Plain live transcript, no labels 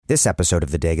This episode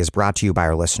of The Dig is brought to you by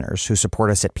our listeners who support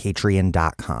us at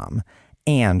patreon.com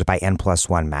and by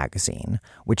N+1 magazine,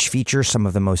 which features some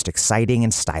of the most exciting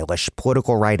and stylish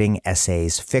political writing,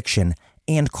 essays, fiction,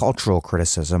 and cultural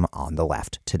criticism on the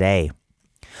left today.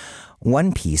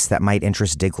 One piece that might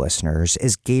interest Dig listeners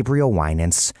is Gabriel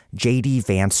Winant's J.D.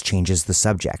 Vance Changes the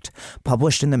Subject,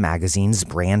 published in the magazine's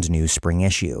brand new spring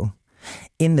issue.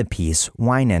 In the piece,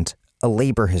 Winant, a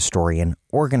labor historian,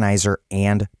 organizer,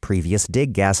 and previous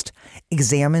Dig guest,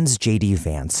 examines J.D.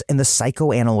 Vance and the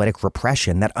psychoanalytic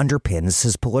repression that underpins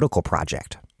his political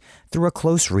project. Through a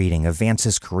close reading of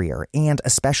Vance's career, and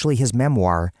especially his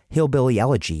memoir, Hillbilly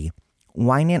Elegy,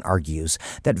 Winant argues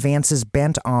that Vance is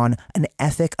bent on an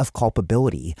ethic of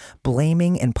culpability,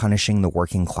 blaming and punishing the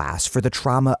working class for the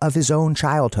trauma of his own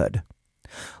childhood.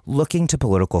 Looking to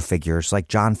political figures like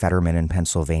John Fetterman in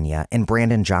Pennsylvania and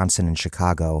Brandon Johnson in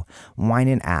Chicago,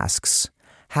 Winant asks,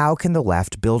 how can the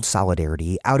left build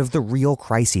solidarity out of the real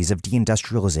crises of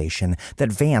deindustrialization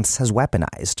that Vance has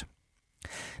weaponized?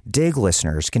 Dig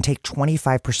listeners can take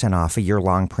 25% off a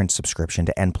year-long print subscription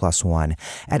to N+1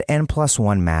 at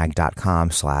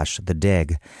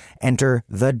n+1mag.com/thedig. Enter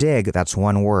The Dig, that's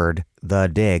one word, The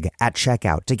Dig, at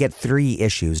checkout to get 3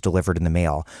 issues delivered in the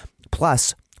mail,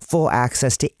 plus full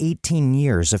access to 18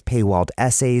 years of paywalled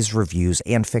essays, reviews,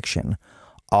 and fiction,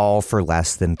 all for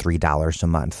less than $3 a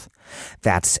month.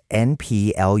 That's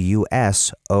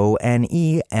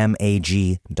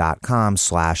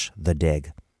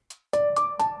NPLUSONEMAG.com/thedig.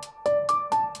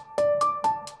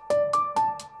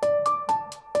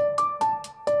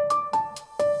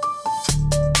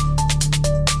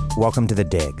 Welcome to The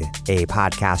Dig, a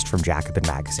podcast from Jacobin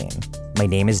Magazine. My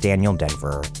name is Daniel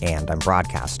Denver, and I'm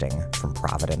broadcasting from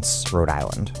Providence, Rhode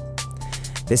Island.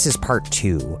 This is part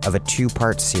 2 of a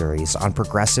 2-part series on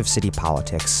progressive city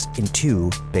politics in 2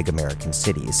 big American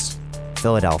cities,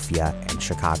 Philadelphia and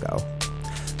Chicago.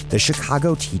 The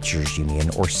Chicago Teachers Union,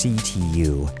 or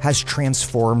CTU, has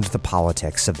transformed the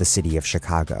politics of the city of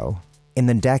Chicago. In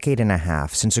the decade and a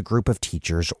half since a group of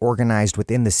teachers organized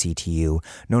within the CTU,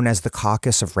 known as the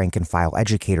Caucus of Rank-and-File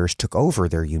Educators, took over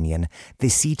their union, the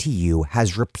CTU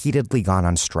has repeatedly gone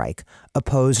on strike,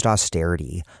 opposed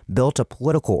austerity, built a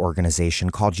political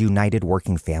organization called United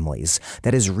Working Families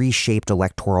that has reshaped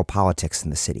electoral politics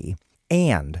in the city,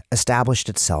 and established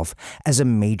itself as a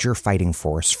major fighting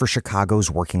force for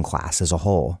Chicago's working class as a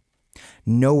whole.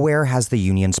 Nowhere has the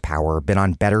union's power been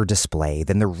on better display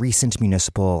than the recent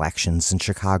municipal elections in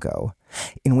Chicago,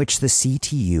 in which the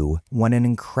CTU won an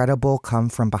incredible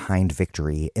come-from-behind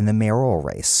victory in the mayoral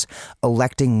race,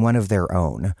 electing one of their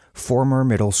own, former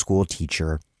middle school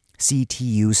teacher,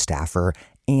 CTU staffer,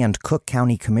 and Cook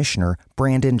County Commissioner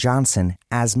Brandon Johnson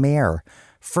as mayor.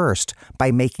 First,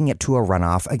 by making it to a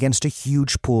runoff against a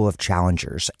huge pool of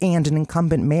challengers and an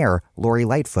incumbent mayor, Lori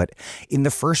Lightfoot, in the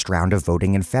first round of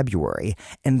voting in February,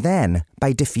 and then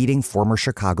by defeating former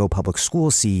Chicago Public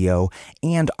Schools CEO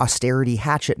and austerity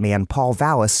hatchet man Paul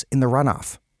Vallis in the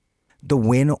runoff. The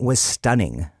win was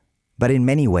stunning, but in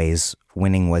many ways,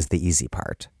 winning was the easy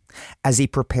part. As he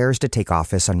prepares to take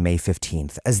office on May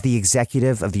 15th as the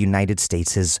executive of the United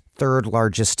States' third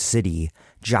largest city,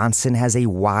 Johnson has a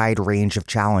wide range of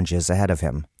challenges ahead of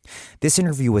him. This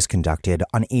interview was conducted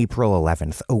on April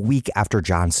 11th, a week after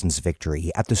Johnson's victory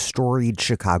at the storied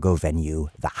Chicago venue,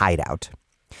 The Hideout.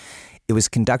 It was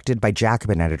conducted by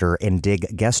Jacobin editor and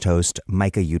Dig guest host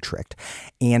Micah Utrecht,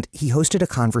 and he hosted a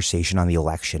conversation on the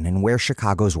election and where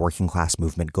Chicago's working class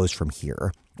movement goes from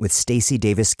here, with Stacy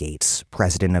Davis Gates,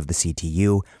 president of the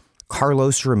CTU,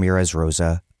 Carlos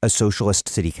Ramirez-Rosa, a socialist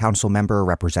city council member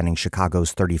representing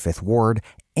Chicago's 35th Ward,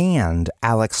 and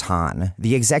Alex Hahn,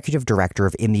 the executive director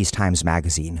of In These Times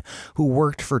magazine, who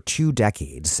worked for 2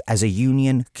 decades as a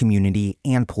union, community,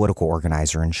 and political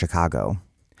organizer in Chicago.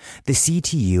 The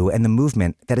CTU and the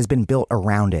movement that has been built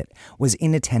around it was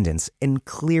in attendance and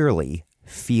clearly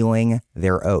feeling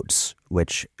their oats,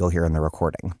 which you'll hear in the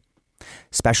recording.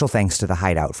 Special thanks to The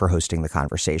Hideout for hosting the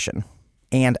conversation.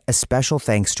 And a special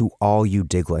thanks to all you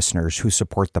Dig listeners who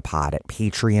support the pod at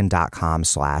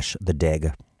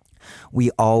patreon.com/thedig.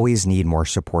 We always need more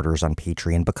supporters on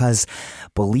Patreon because,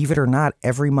 believe it or not,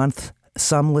 every month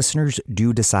some listeners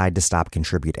do decide to stop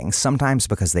contributing, sometimes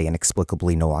because they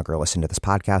inexplicably no longer listen to this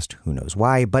podcast, who knows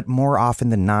why, but more often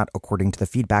than not, according to the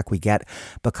feedback we get,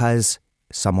 because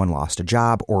someone lost a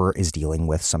job or is dealing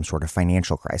with some sort of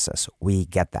financial crisis. We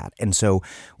get that. And so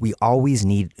we always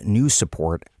need new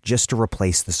support just to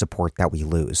replace the support that we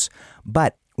lose.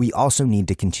 But we also need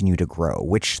to continue to grow,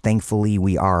 which thankfully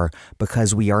we are,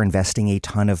 because we are investing a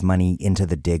ton of money into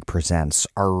The Dig Presents,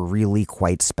 our really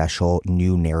quite special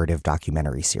new narrative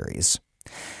documentary series.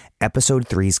 Episode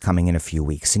 3 is coming in a few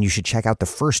weeks, and you should check out the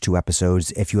first 2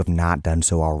 episodes if you have not done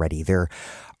so already. There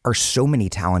are so many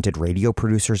talented radio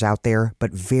producers out there, but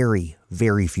very,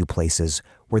 very few places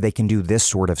where they can do this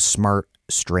sort of smart,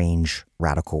 strange,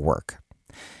 radical work.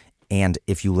 And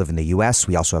if you live in the US,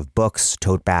 we also have books,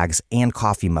 tote bags, and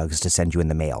coffee mugs to send you in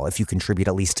the mail if you contribute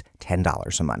at least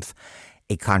 $10 a month.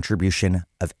 A contribution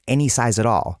of any size at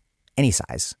all, any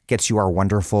size, gets you our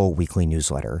wonderful weekly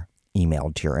newsletter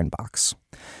emailed to your inbox.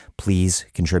 Please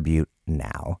contribute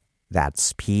now.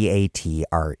 That's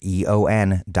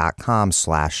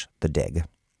patreon.com/thedig.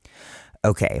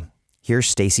 Okay, here's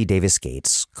Stacy Davis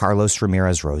Gates, Carlos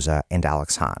Ramirez-Rosa, and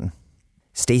Alex Hahn.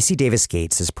 Stacy Davis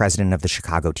Gates is president of the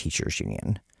Chicago Teachers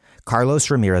Union. Carlos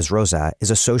Ramirez-Rosa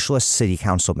is a socialist city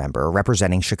council member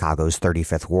representing Chicago's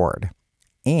 35th Ward.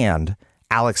 And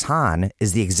Alex Hahn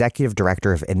is the executive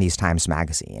director of In These Times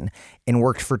magazine and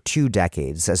worked for 2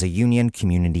 decades as a union,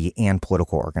 community, and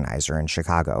political organizer in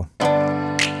Chicago.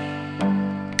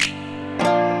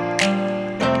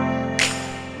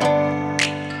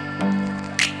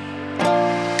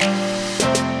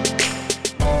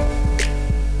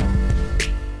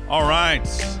 All right.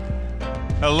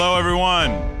 Hello,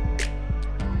 everyone.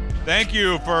 Thank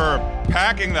you for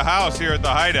packing the house here at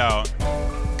the Hideout.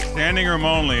 Standing room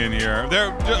only in here. There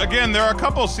are a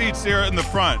couple seats here in the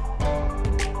front.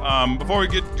 Before we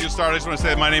get started, I just want to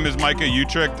say my name is Micah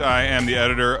Utrecht. I am the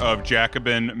editor of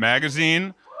Jacobin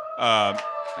Magazine.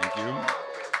 Thank you.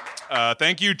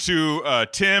 Thank you to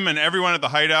Tim and everyone at the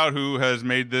Hideout who has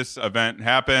made this event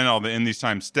happen, all the In These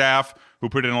Times staff who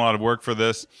put in a lot of work for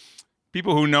this.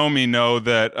 People who know me know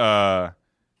that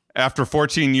after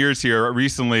 14 years here,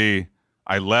 recently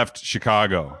I left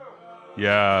Chicago.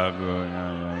 Yeah,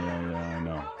 I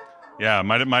know. Yeah,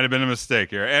 might have been a mistake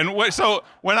here. And so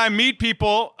when I meet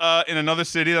people in another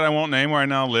city that I won't name where I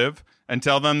now live and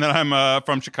tell them that I'm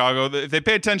from Chicago, if they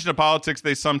pay attention to politics,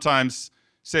 they sometimes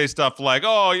say stuff like,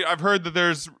 "Oh, I've heard that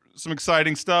there's some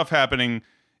exciting stuff happening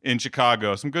in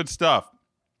Chicago, some good stuff."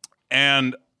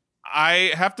 And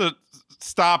I have to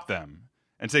stop them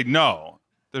and say, "No,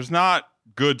 there's not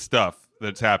good stuff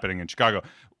that's happening in Chicago."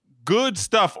 Good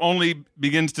stuff only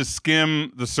begins to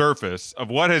skim the surface of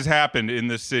what has happened in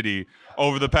this city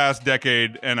over the past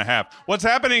decade and a half. What's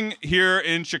happening here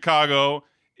in Chicago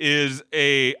is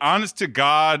a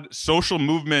honest-to-God social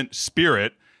movement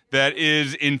spirit that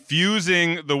is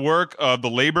infusing the work of the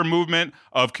labor movement,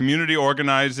 of community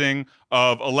organizing,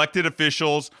 of elected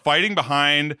officials, fighting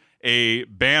behind a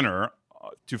banner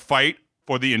to fight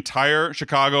for the entire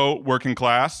Chicago working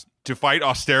class, to fight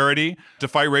austerity, to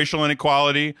fight racial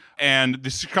inequality. And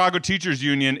the Chicago Teachers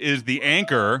Union is the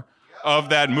anchor of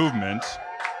that movement.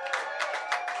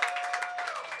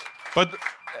 But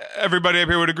everybody up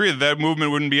here would agree that that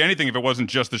movement wouldn't be anything if it wasn't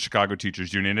just the Chicago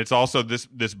Teachers Union. It's also this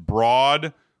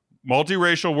broad,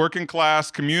 multiracial, working class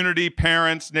community,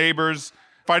 parents, neighbors,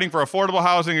 fighting for affordable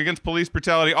housing, against police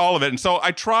brutality, all of it. And so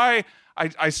I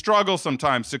struggle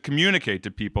sometimes to communicate to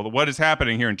people that what is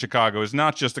happening here in Chicago is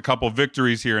not just a couple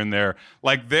victories here and there.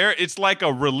 It's like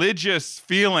a religious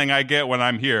feeling I get when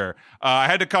I'm here. I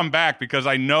had to come back because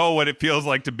I know what it feels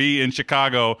like to be in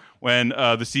Chicago when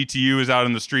the CTU is out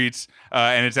in the streets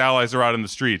and its allies are out in the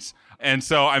streets. And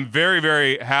so I'm very,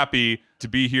 very happy to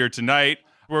be here tonight.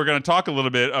 We're going to talk a little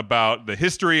bit about the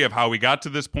history of how we got to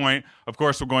this point. Of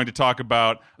course, we're going to talk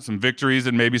about some victories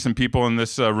that maybe some people in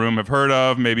this room have heard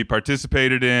of, maybe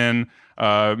participated in.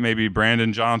 Maybe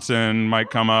Brandon Johnson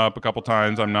might come up a couple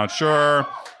times. I'm not sure.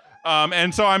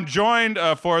 And so I'm joined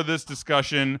for this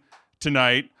discussion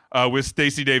tonight with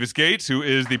Stacy Davis Gates, who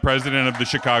is the president of the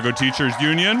Chicago Teachers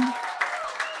Union.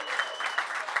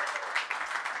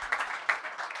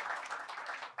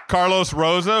 Carlos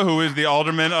Rosa, who is the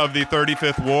alderman of the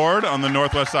 35th Ward on the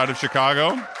northwest side of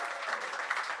Chicago.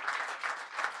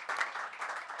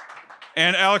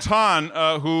 And Alex Hahn,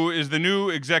 who is the new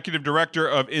executive director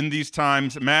of In These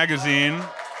Times magazine,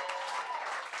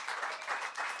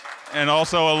 and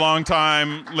also a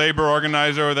longtime labor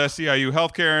organizer with SEIU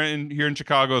Healthcare here in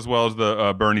Chicago, as well as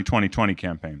the Bernie 2020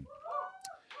 campaign.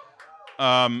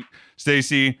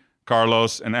 Stacy,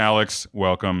 Carlos, and Alex,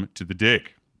 welcome to The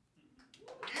Dig.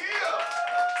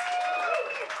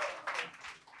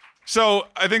 So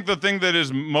I think the thing that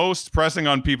is most pressing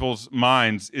on people's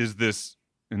minds is this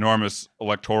enormous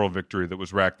electoral victory that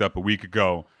was racked up a week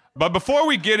ago. But before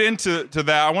we get into that,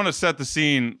 I want to set the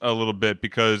scene a little bit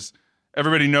because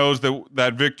everybody knows that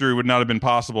that victory would not have been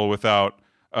possible without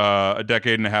a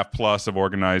decade and a half plus of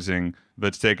organizing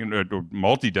that's taken a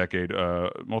multi-decade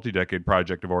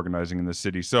project of organizing in the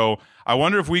city. So I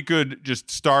wonder if we could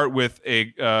just start with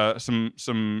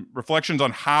some reflections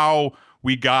on how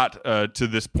we got to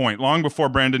this point, long before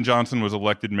Brandon Johnson was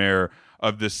elected mayor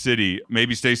of this city.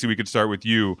 Maybe, Stacy, we could start with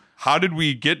you. How did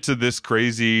we get to this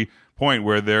crazy point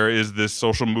where there is this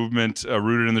social movement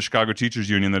rooted in the Chicago Teachers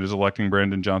Union that is electing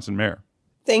Brandon Johnson mayor?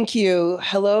 Thank you.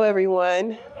 Hello,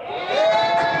 everyone.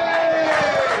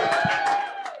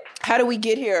 How do we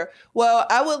get here? Well,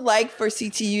 I would like for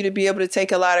CTU to be able to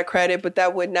take a lot of credit, but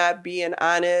that would not be an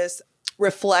honest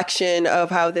reflection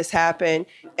of how this happened.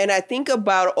 And I think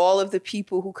about all of the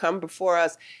people who come before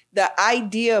us. The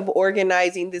idea of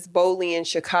organizing this boldly in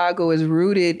Chicago is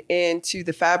rooted into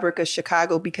the fabric of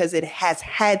Chicago because it has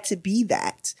had to be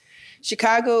that.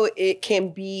 Chicago, it can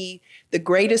be the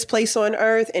greatest place on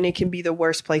earth and it can be the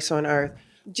worst place on earth.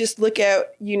 Just look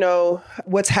at,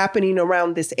 what's happening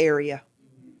around this area,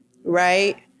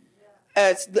 right?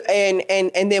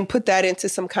 And then put that into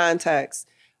some context.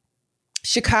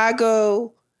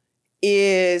 Chicago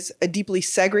is a deeply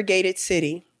segregated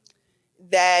city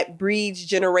that breeds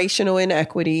generational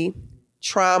inequity,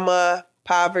 trauma,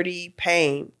 poverty,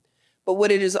 pain. But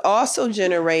what it has also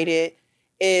generated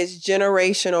is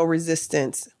generational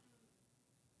resistance,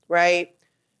 right?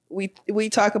 We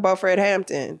talk about Fred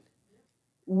Hampton.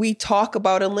 We talk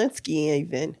about Alinsky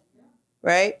even,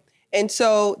 right? And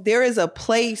so there is a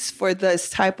place for this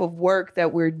type of work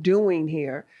that we're doing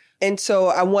here. And so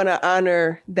I want to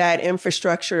honor that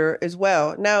infrastructure as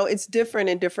well. Now, it's different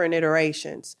in different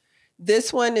iterations.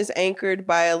 This one is anchored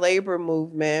by a labor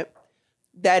movement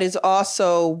that is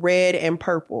also red and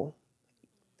purple.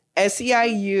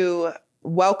 SEIU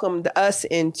welcomed us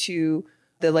into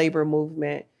the labor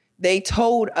movement. They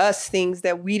told us things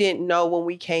that we didn't know when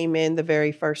we came in the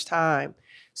very first time.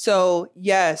 So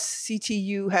yes,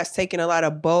 CTU has taken a lot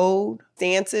of bold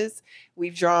stances.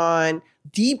 We've drawn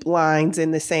deep lines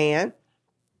in the sand,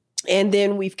 and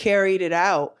then we've carried it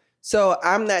out. So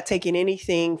I'm not taking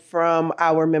anything from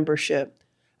our membership.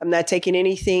 I'm not taking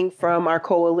anything from our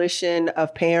coalition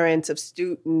of parents, of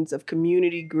students, of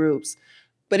community groups.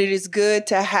 But it is good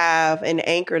to have an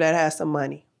anchor that has some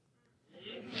money.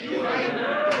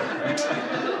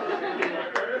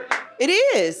 It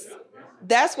is.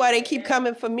 That's why they keep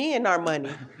coming for me and our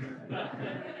money.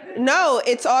 No,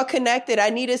 it's all connected. I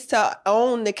need us to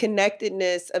own the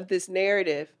connectedness of this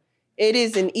narrative. It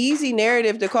is an easy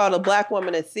narrative to call a Black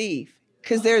woman a thief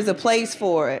because there's a place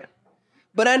for it.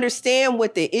 But understand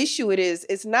what the issue it is.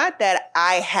 It's not that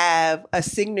I have a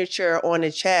signature on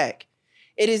a check.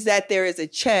 It is that there is a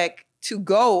check to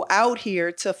go out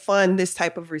here to fund this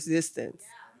type of resistance.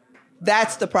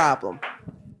 That's the problem.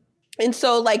 And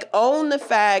so, own the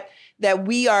fact that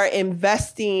we are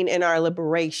investing in our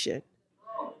liberation.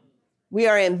 We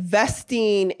are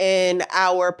investing in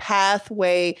our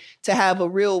pathway to have a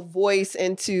real voice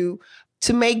and to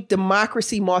make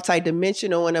democracy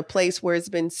multidimensional in a place where it's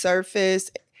been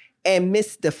surfaced and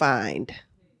misdefined.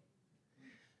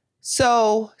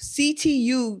 So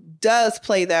CTU does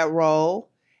play that role,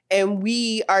 and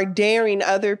we are daring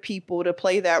other people to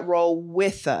play that role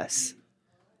with us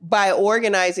by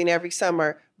organizing every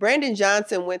summer. Brandon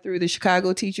Johnson went through the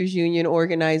Chicago Teachers Union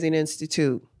Organizing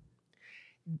Institute.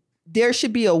 There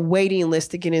should be a waiting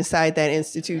list to get inside that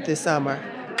institute this summer,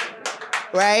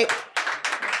 right?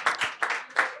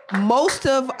 Most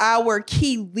of our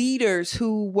key leaders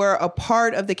who were a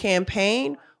part of the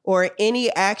campaign or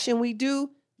any action we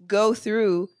do go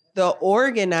through the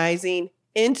Organizing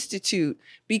Institute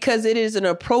because it is an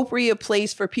appropriate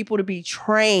place for people to be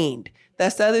trained.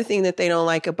 That's the other thing that they don't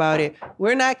like about it.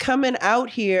 We're not coming out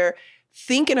here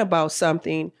thinking about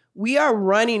something. We are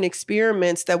running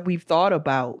experiments that we've thought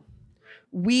about.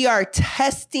 We are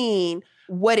testing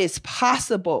what is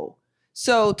possible.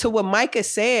 So to what Micah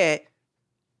said,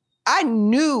 I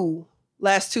knew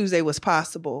last Tuesday was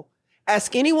possible.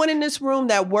 Ask anyone in this room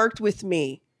that worked with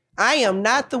me. I am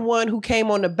not the one who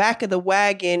came on the back of the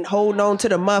wagon holding on to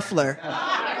the muffler.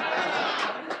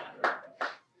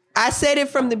 I said it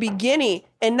from the beginning,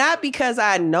 and not because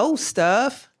I know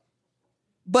stuff,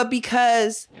 but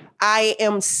because I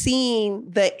am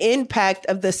seeing the impact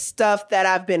of the stuff that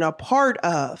I've been a part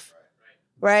of,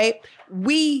 right?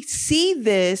 We see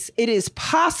this, it is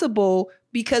possible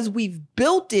because we've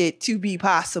built it to be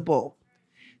possible.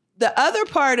 The other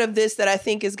part of this that I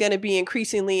think is going to be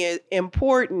increasingly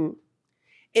important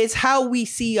is how we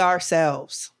see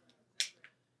ourselves.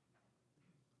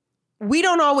 We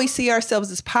don't always see ourselves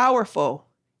as powerful,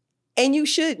 and you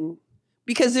shouldn't,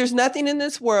 because there's nothing in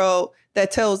this world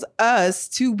that tells us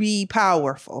to be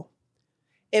powerful.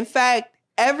 In fact,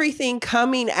 everything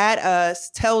coming at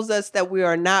us tells us that we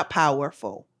are not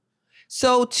powerful.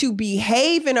 So to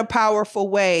behave in a powerful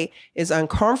way is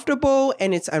uncomfortable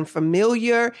and it's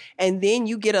unfamiliar. And then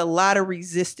you get a lot of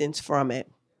resistance from it,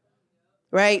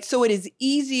 right? So it is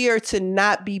easier to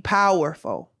not be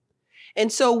powerful.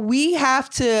 And so we have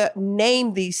to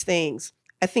name these things.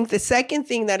 I think the second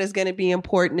thing that is going to be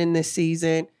important in this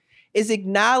season is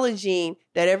acknowledging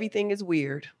that everything is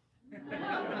weird.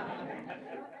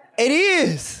 It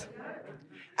is.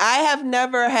 I have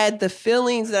never had the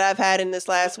feelings that I've had in this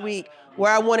last week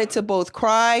where I wanted to both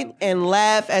cry and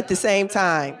laugh at the same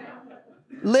time.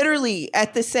 Literally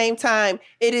at the same time.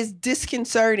 It is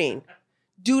disconcerting.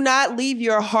 Do not leave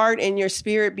your heart and your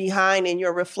spirit behind in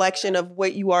your reflection of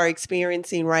what you are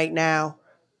experiencing right now.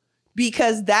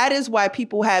 Because that is why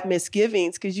people have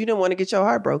misgivings, because you didn't want to get your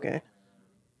heart broken.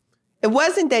 It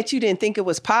wasn't that you didn't think it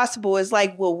was possible. It's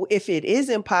like, well, if it is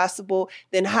impossible,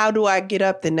 then how do I get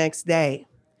up the next day?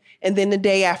 And then the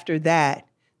day after that?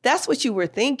 That's what you were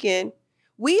thinking.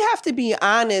 We have to be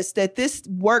honest that this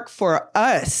work for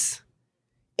us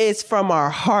is from our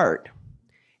heart.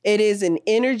 It is an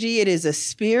energy. It is a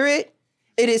spirit.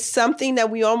 It is something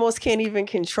that we almost can't even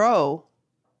control.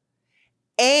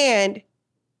 And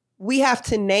we have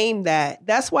to name that.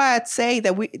 That's why I'd say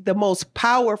that the most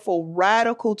powerful,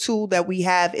 radical tool that we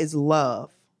have is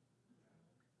love.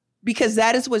 Because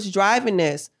that is what's driving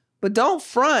this. But don't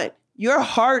front. Your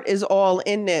heart is all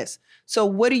in this. So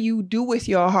what do you do with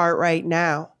your heart right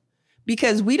now?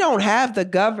 Because we don't have the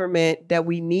government that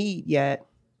we need yet.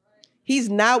 He's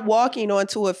not walking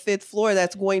onto a fifth floor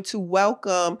that's going to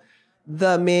welcome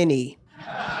the many.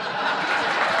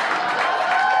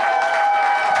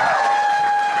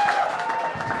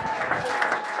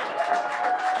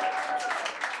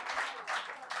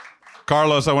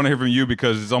 Carlos, I want to hear from you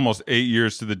because it's almost 8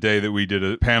 years to the day that we did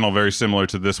a panel very similar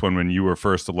to this one when you were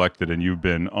first elected, and you've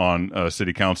been on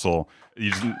city council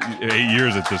 8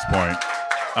 years at this point.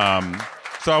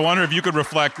 So I wonder if you could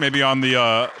reflect maybe on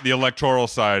the electoral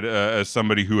side as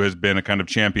somebody who has been a kind of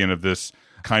champion of this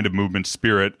kind of movement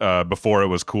spirit before it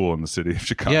was cool in the city of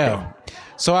Chicago. Yeah.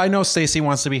 So I know Stacy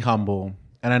wants to be humble,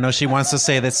 and I know she wants to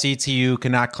say that CTU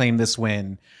cannot claim this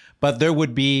win. But there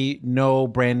would be no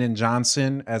Brandon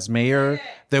Johnson as mayor.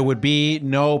 There would be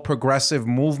no progressive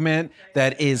movement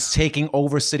that is taking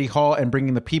over City Hall and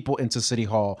bringing the people into City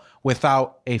Hall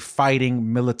without a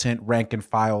fighting, militant, rank and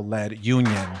file led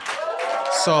union.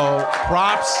 So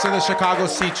props to the Chicago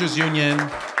Teachers Union.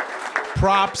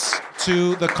 Props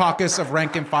to the Caucus of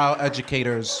Rank and File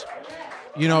Educators.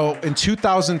 You know, in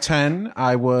 2010,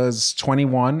 I was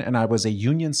 21 and I was a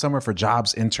Union Summer for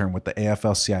Jobs intern with the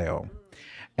AFL-CIO.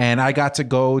 And I got to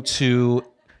go to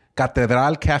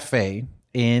Catedral Cafe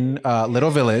in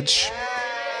Little Village.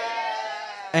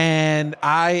 And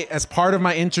I, as part of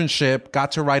my internship,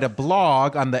 got to write a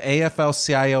blog on the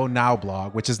AFL-CIO Now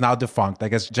blog, which is now defunct. I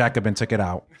guess Jacobin took it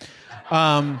out.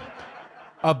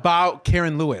 About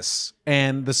Karen Lewis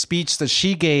and the speech that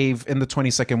she gave in the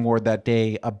 22nd Ward that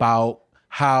day about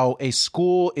how a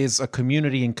school is a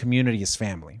community and community is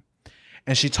family.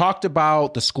 And she talked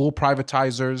about the school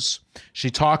privatizers.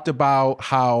 She talked about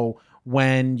how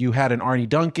when you had an Arnie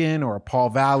Duncan or a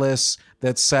Paul Vallis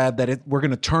that said that we're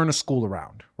going to turn a school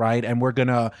around, right? And we're going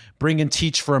to bring in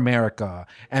Teach for America,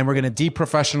 and we're going to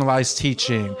deprofessionalize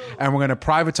teaching, and we're going to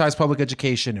privatize public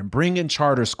education and bring in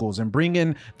charter schools and bring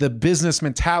in the business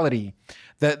mentality,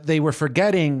 that they were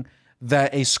forgetting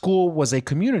that a school was a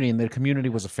community and that a community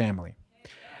was a family.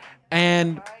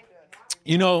 And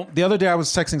you know, the other day I was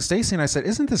texting Stacy and I said,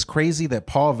 isn't this crazy that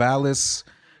Paul Vallis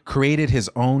created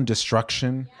his own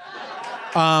destruction?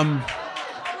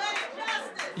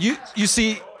 You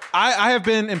see, I have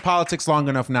been in politics long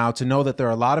enough now to know that there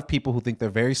are a lot of people who think they're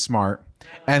very smart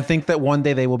and think that one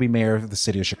day they will be mayor of the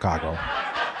city of Chicago.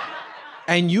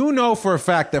 And you know for a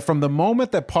fact that from the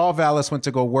moment that Paul Vallis went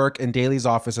to go work in Daley's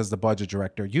office as the budget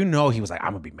director, you know he was like,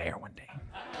 I'm going to be mayor one day.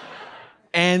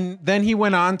 And then he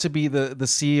went on to be the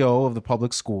CEO of the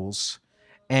public schools.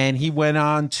 And he went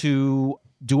on to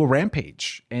do a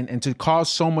rampage and to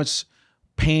cause so much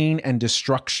pain and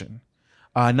destruction,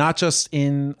 not just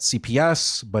in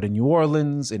CPS, but in New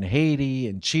Orleans, in Haiti,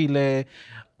 in Chile,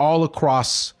 all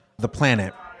across the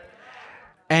planet.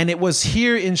 And it was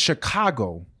here in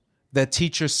Chicago that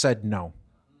teachers said no.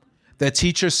 That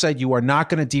teachers said, you are not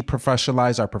going to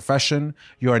deprofessionalize our profession.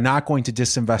 You are not going to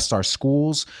disinvest our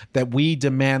schools, that we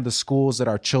demand the schools that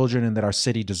our children and that our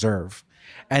city deserve.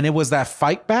 And it was that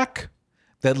fight back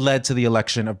that led to the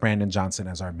election of Brandon Johnson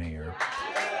as our mayor.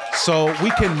 So we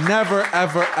can never,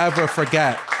 ever, ever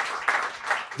forget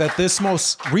that this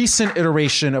most recent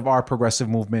iteration of our progressive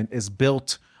movement is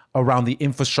built around the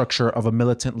infrastructure of a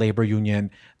militant labor union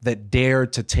that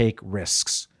dared to take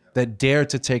risks, that dared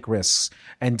to take risks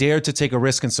and dared to take a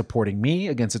risk in supporting me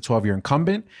against a 12-year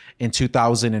incumbent in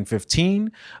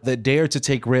 2015, that dared to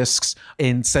take risks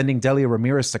in sending Delia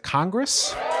Ramirez to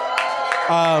Congress,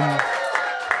 and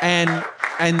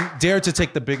dared to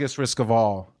take the biggest risk of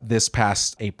all this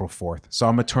past April 4th. So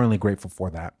I'm eternally grateful for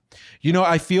that. You know,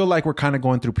 I feel like we're kind of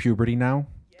going through puberty now.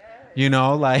 You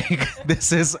know, like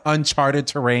this is uncharted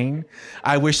terrain.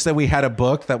 I wish that we had a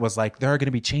book that was like, there are going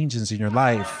to be changes in your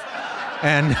life.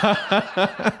 And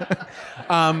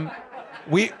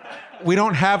we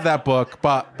don't have that book,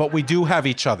 but we do have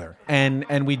each other.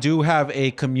 And we do have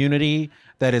a community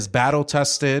that is battle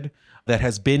tested, that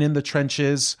has been in the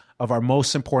trenches of our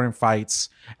most important fights.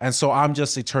 And so I'm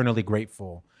just eternally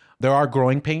grateful. There are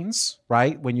growing pains,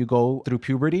 right, when you go through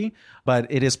puberty, but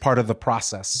it is part of the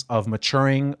process of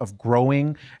maturing, of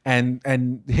growing, and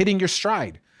hitting your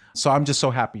stride. So I'm just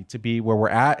so happy to be where we're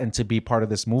at and to be part of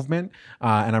this movement,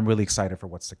 and I'm really excited for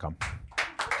what's to come.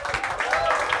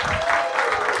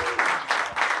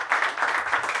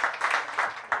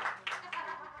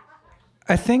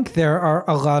 I think there are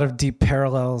a lot of deep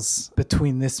parallels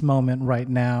between this moment right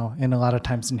now and a lot of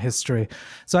times in history.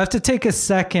 So I have to take a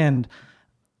second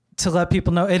to let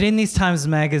people know, at In These Times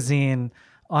magazine,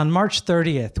 on March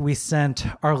 30th, we sent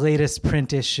our latest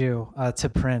print issue to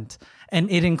print.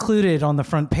 And it included on the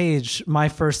front page my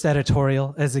first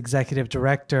editorial as executive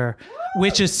director,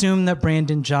 which assumed that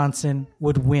Brandon Johnson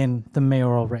would win the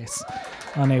mayoral race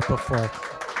on April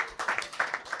 4th.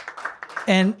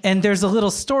 And there's a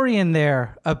little story in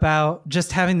there about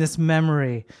just having this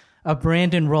memory of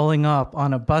Brandon rolling up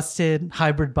on a busted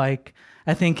hybrid bike,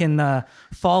 I think in the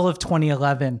fall of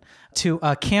 2011, to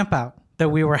a camp out that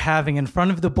we were having in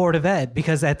front of the Board of Ed,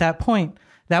 because at that point,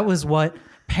 that was what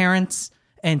parents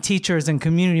and teachers and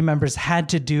community members had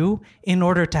to do in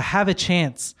order to have a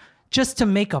chance just to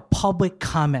make a public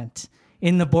comment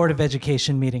in the Board of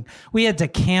Education meeting. We had to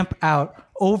camp out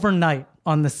overnight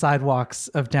on the sidewalks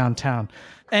of downtown.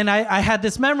 And I had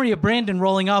this memory of Brandon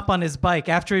rolling up on his bike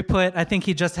after he put, I think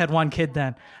he just had one kid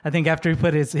then, I think after he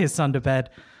put his son to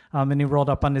bed, and he rolled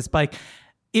up on his bike.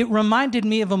 It reminded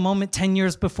me of a moment 10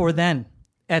 years before then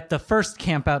at the first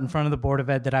camp out in front of the Board of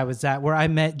Ed that I was at, where I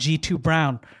met G2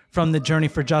 Brown from the Journey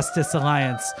for Justice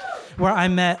Alliance, where I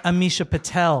met Amisha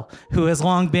Patel, who has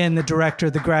long been the director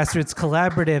of the Grassroots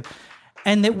Collaborative,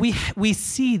 and that we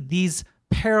see these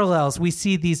parallels. We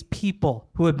see these people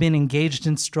who have been engaged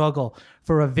in struggle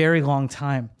for a very long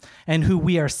time, and who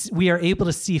we are able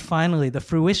to see finally the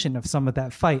fruition of some of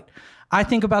that fight. I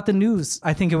think about the news,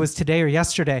 I think it was today or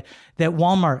yesterday, that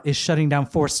Walmart is shutting down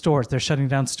 4 stores. They're shutting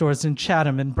down stores in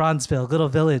Chatham, in Bronzeville, Little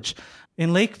Village,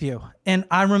 in Lakeview. And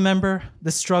I remember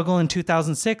the struggle in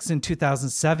 2006 and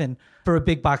 2007 for a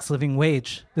big box living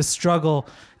wage, the struggle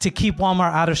to keep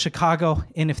Walmart out of Chicago.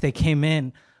 And if they came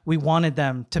in, we wanted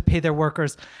them to pay their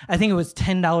workers, I think it was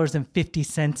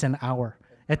 $10.50 an hour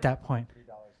at that point.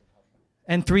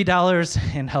 And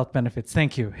 $3 in health benefits.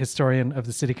 Thank you, historian of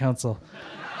the city council.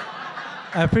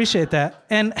 I appreciate that.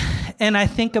 And I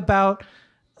think about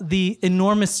the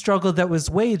enormous struggle that was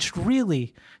waged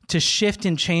really to shift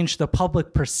and change the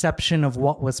public perception of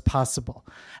what was possible.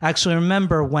 I actually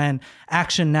remember when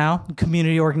Action Now, a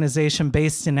community organization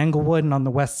based in Englewood and on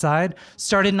the west side,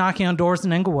 started knocking on doors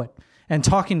in Englewood and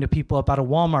talking to people about a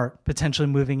Walmart potentially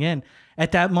moving in.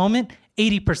 At that moment,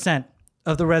 80%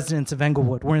 of the residents of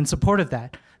Englewood were in support of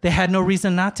that. They had no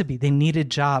reason not to be. They needed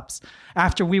jobs.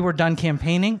 After we were done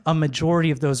campaigning, a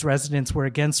majority of those residents were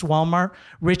against Walmart.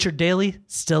 Richard Daley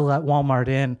still let Walmart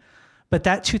in. But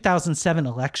that 2007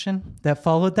 election that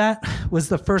followed that was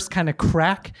the first kind of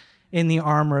crack in the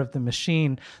armor of the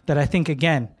machine that I think,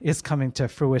 again, is coming to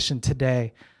fruition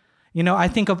today. You know, I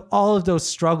think of all of those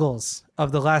struggles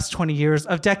of the last 20 years,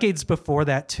 of decades before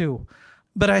that too.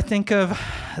 But I think of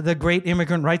the Great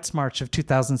Immigrant Rights March of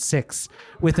 2006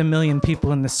 with 1 million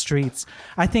people in the streets.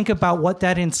 I think about what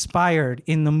that inspired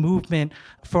in the movement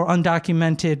for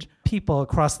undocumented people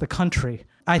across the country.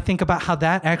 I think about how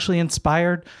that actually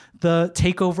inspired the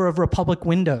takeover of Republic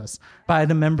Windows by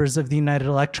the members of the United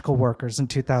Electrical Workers in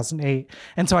 2008.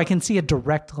 And so I can see a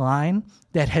direct line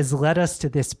that has led us to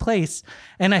this place.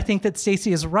 And I think that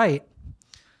Stacy is right.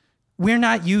 We're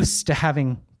not used to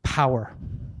having power,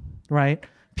 right?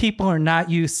 People are not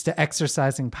used to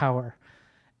exercising power.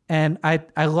 And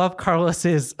I love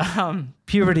Carlos's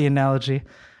puberty analogy.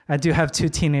 I do have 2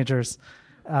 teenagers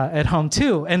at home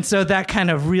too. And so that kind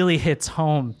of really hits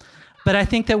home. But I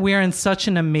think that we are in such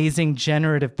an amazing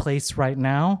generative place right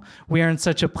now. We are in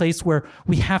such a place where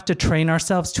we have to train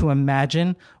ourselves to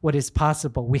imagine what is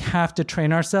possible. We have to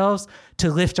train ourselves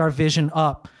to lift our vision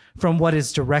up from what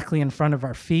is directly in front of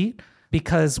our feet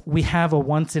because we have a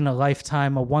once in a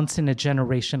lifetime, a once in a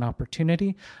generation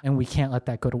opportunity, and we can't let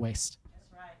that go to waste.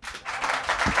 That's right.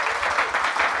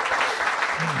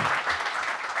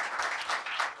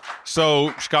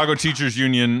 So, Chicago Teachers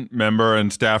Union member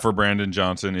and staffer Brandon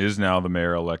Johnson is now the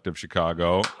mayor-elect of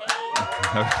Chicago.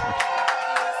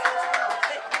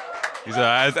 He's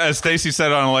as Stacy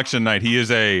said on election night, he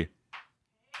is a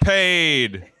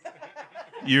paid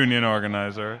union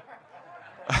organizer.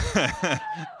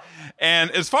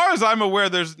 And as far as I'm aware,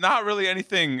 there's not really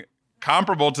anything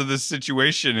comparable to this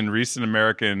situation in recent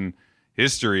American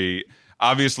history.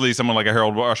 Obviously, someone like a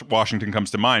Harold Washington comes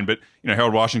to mind, but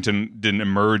Harold Washington didn't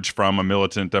emerge from a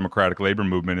militant democratic labor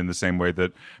movement in the same way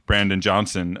that Brandon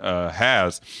Johnson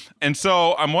has. And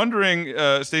so I'm wondering,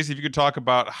 Stacy, if you could talk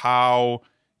about how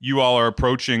you all are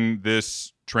approaching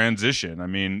this transition. I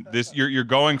mean, you're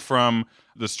going from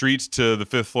the streets to the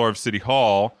fifth floor of City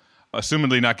Hall,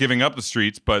 assumedly not giving up the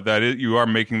streets, but you are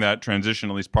making that transition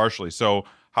at least partially. So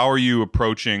how are you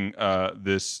approaching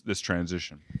this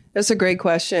transition? That's a great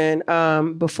question.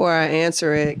 Before I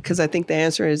answer it, because I think the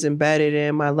answer is embedded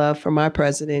in my love for my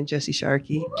president, Jesse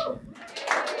Sharkey,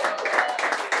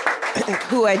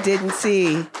 who I didn't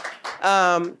see.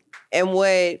 And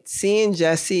what seeing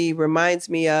Jesse reminds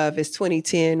me of is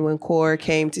 2010 when CORE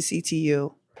came to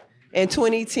CTU. In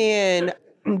 2010,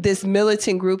 this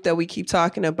militant group that we keep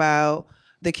talking about,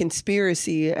 the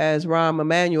conspiracy, as Rahm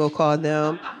Emanuel called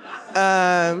them,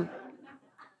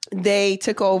 they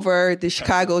took over the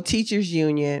Chicago Teachers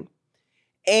Union.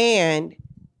 And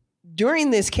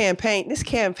during this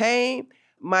campaign,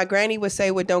 my granny would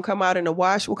say, what don't come out in the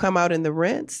wash will come out in the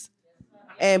rinse.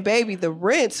 And baby, the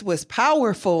rinse was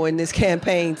powerful in this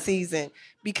campaign season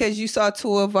because you saw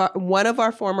one of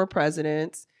our former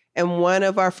presidents and one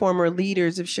of our former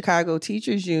leaders of Chicago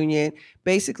Teachers Union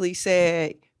basically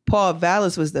said Paul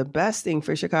Vallis was the best thing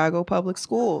for Chicago public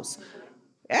schools.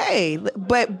 Hey,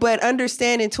 but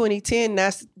understand in 2010,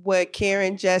 that's what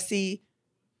Karen, Jesse,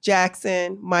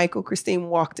 Jackson, Michael, Christine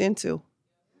walked into.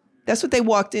 That's what they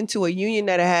walked into, a union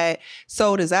that had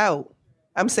sold us out.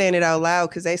 I'm saying it out loud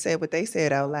because they said what they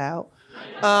said out loud.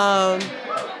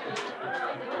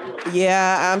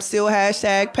 Yeah, I'm still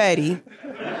 #petty.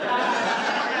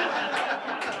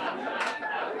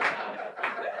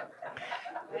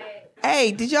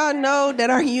 Hey, did y'all know that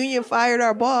our union fired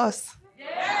our boss?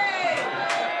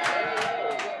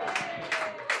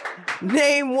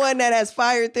 Name one that has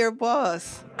fired their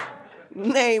boss.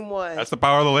 Name one. That's the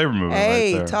power of the labor movement.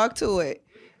 Hey, right there. Talk to it.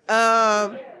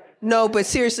 No, but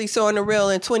seriously, so on the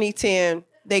real, in 2010,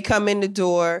 they come in the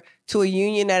door to a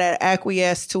union that had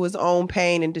acquiesced to its own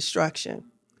pain and destruction.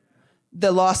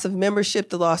 The loss of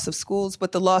membership, the loss of schools,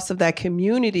 but the loss of that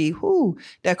community,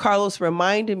 that Carlos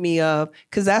reminded me of,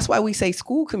 because that's why we say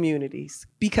school communities,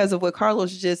 because of what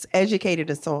Carlos just educated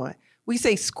us on. We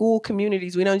say school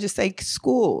communities. We don't just say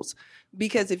schools,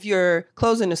 because if you're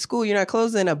closing a school, you're not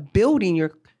closing a building.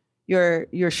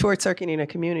 You're short-circuiting a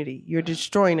community. You're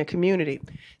destroying a community.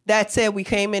 That said, we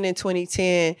came in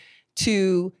 2010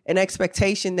 to an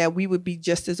expectation that we would be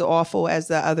just as awful as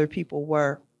the other people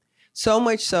were. So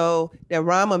much so that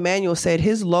Rahm Emanuel said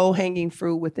his low-hanging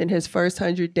fruit within his first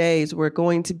 100 days were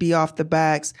going to be off the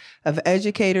backs of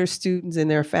educators, students, and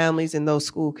their families in those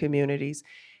school communities.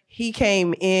 He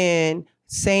came in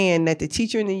saying that the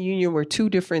teacher and the union were two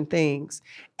different things.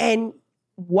 And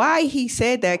why he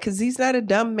said that, because he's not a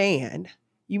dumb man.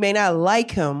 You may not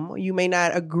like him, you may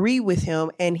not agree with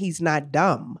him, and he's not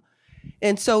dumb.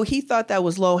 And so he thought that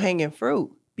was low-hanging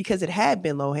fruit because it had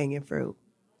been low-hanging fruit.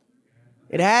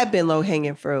 It had been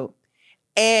low-hanging fruit.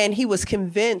 And he was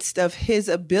convinced of his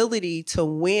ability to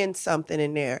win something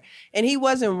in there. And he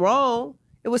wasn't wrong.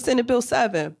 It was Senate Bill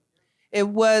 7. It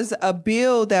was a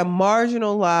bill that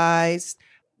marginalized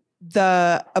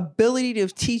the ability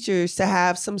of teachers to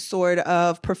have some sort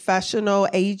of professional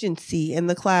agency in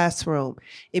the classroom.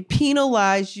 It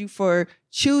penalized you for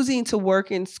choosing to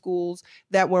work in schools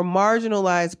that were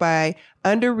marginalized by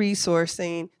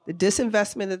under-resourcing, the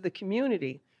disinvestment of the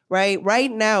community, right?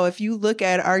 Right now, if you look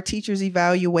at our teachers'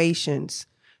 evaluations,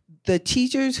 the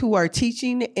teachers who are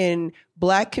teaching in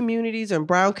Black communities and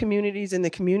brown communities and the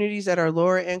communities that are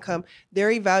lower income, their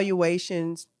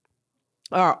evaluations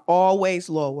are always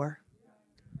lower.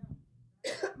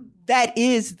 That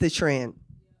is the trend.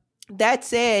 That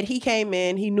said, he came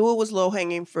in, he knew it was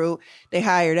low-hanging fruit. They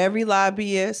hired every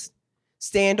lobbyist.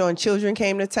 Stand on Children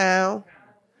came to town.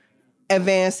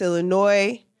 Advance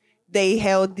Illinois. They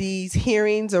held these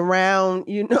hearings around,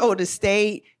 the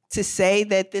state to say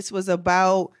that this was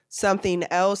about something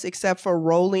else except for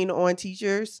rolling on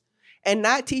teachers. And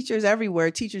not teachers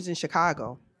everywhere, teachers in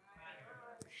Chicago.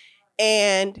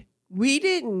 And We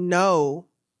didn't know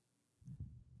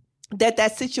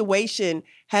that situation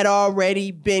had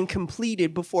already been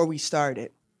completed before we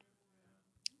started.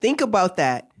 Think about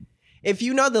that. If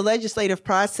you know the legislative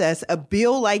process, a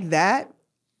bill like that,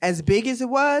 as big as it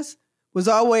was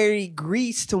already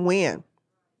greased to win.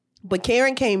 But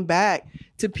Karen came back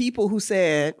to people who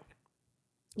said,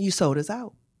 you sold us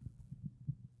out.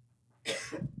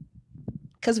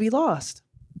 Because we lost.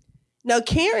 Now,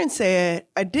 Karen said,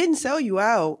 I didn't sell you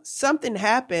out. Something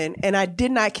happened, and I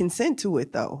did not consent to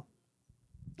it, though.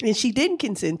 And she didn't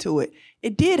consent to it.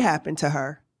 It did happen to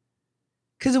her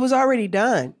because it was already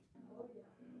done.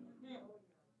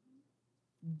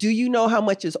 Do you know how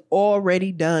much is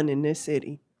already done in this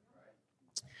city?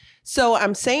 So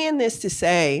I'm saying this to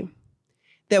say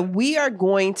that we are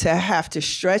going to have to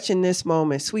stretch in this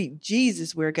moment. Sweet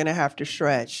Jesus, we're going to have to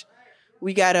stretch.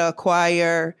 We got to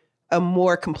acquire a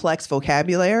more complex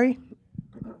vocabulary.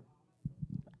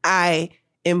 I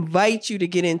invite you to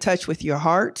get in touch with your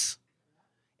hearts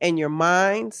and your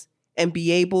minds and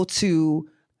be able to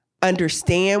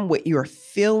understand what you're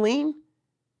feeling,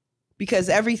 because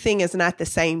everything is not the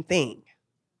same thing.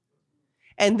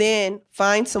 And then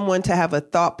find someone to have a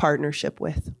thought partnership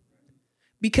with,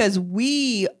 because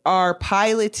we are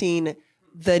piloting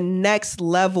the next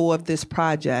level of this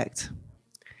project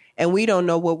and we don't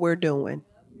know what we're doing.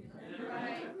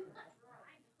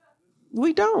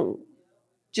 We don't,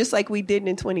 just like we did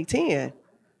in 2010.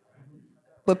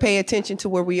 But pay attention to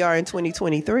where we are in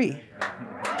 2023.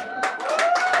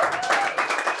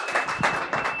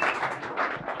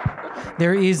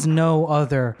 There is no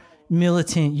other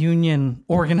militant union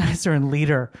organizer and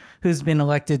leader who's been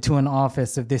elected to an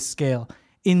office of this scale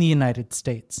in the United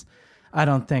States, I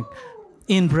don't think.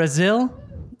 In Brazil,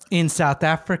 in South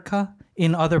Africa,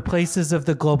 in other places of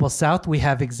the global South, we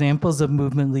have examples of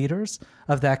movement leaders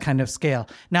of that kind of scale.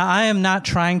 Now, I am not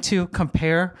trying to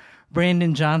compare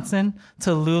Brandon Johnson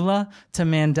to Lula to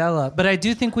Mandela, but I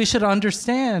do think we should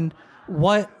understand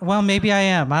well, maybe I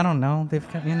am. I don't know.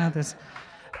 They've got, there's...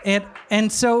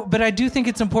 But I do think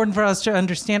it's important for us to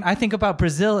understand. I think about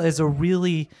Brazil as a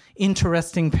really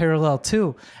interesting parallel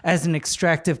too, as an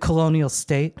extractive colonial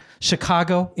state.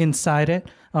 Chicago inside it.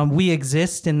 We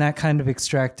exist in that kind of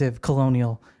extractive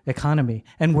colonial economy,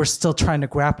 and we're still trying to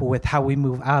grapple with how we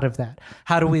move out of that.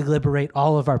 How do we liberate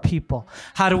all of our people?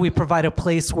 How do we provide a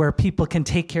place where people can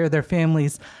take care of their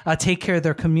families, take care of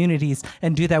their communities,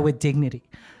 and do that with dignity?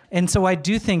 And so I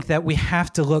do think that we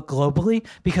have to look globally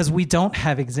because we don't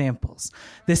have examples.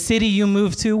 The city you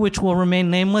moved to, which will remain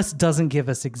nameless, doesn't give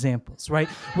us examples, right?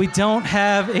 We don't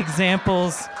have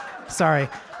examples. Sorry.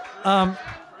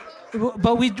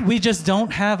 But we just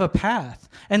don't have a path.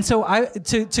 And so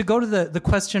to go to the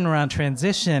question around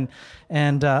transition,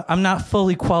 and I'm not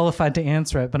fully qualified to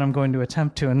answer it, but I'm going to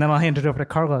attempt to. And then I'll hand it over to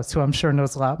Carlos, who I'm sure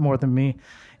knows a lot more than me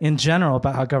in general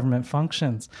about how government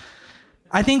functions.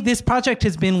 I think this project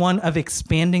has been one of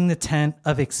expanding the tent,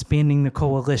 of expanding the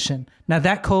coalition. Now,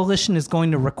 that coalition is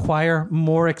going to require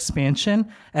more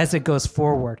expansion as it goes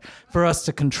forward, for us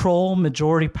to control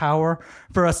majority power,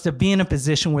 for us to be in a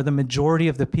position where the majority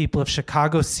of the people of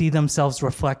Chicago see themselves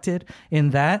reflected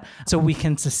in that, so we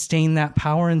can sustain that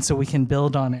power and so we can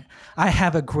build on it. I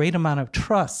have a great amount of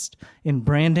trust in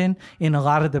Brandon, in a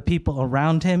lot of the people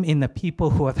around him, in the people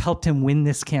who have helped him win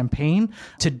this campaign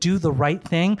to do the right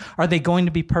thing. Are they going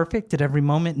to be perfect at every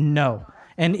moment? No.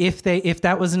 And if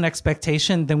that was an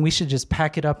expectation, then we should just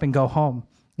pack it up and go home.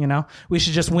 We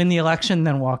should just win the election,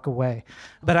 then walk away.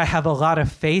 But I have a lot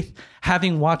of faith,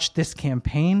 having watched this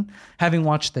campaign, having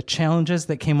watched the challenges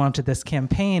that came onto this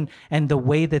campaign and the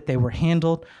way that they were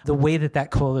handled, the way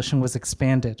that coalition was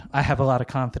expanded. I have a lot of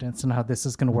confidence in how this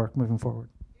is going to work moving forward.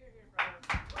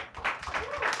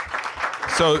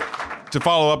 So to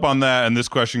follow up on that, and this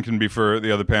question can be for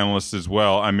the other panelists as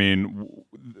well, I mean,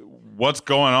 what's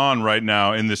going on right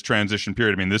now in this transition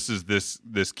period? I mean, this is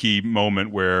this key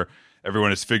moment where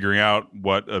everyone is figuring out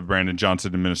what a Brandon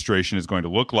Johnson administration is going to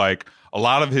look like. A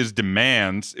lot of his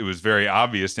demands, it was very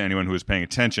obvious to anyone who was paying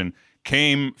attention,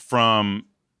 came from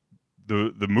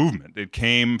the movement. It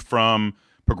came from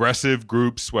progressive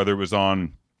groups, whether it was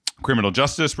on criminal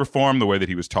justice reform, the way that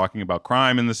he was talking about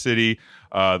crime in the city,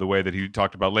 the way that he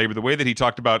talked about labor, the way that he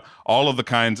talked about all of the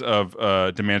kinds of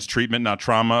demands. Treatment, not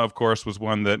trauma, of course, was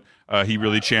one that he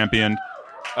really championed.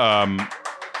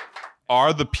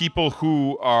 Are the people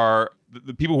who are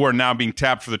now being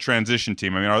tapped for the transition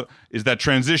team? I mean, is that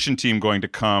transition team going to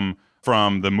come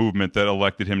from the movement that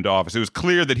elected him to office? It was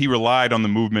clear that he relied on the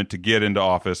movement to get into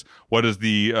office. What does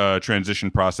the transition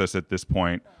process at this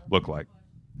point look like?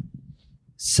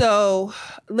 So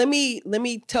let me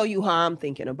tell you how I'm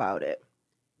thinking about it.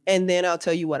 and then I'll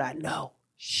tell you what I know.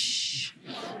 Shh.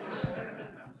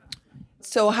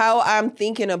 So how I'm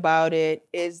thinking about it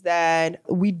is that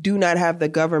we do not have the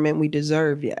government we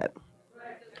deserve yet.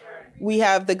 We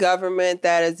have the government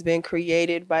that has been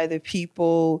created by the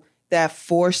people that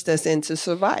forced us into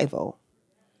survival.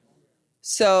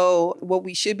 So what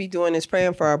we should be doing is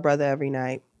praying for our brother every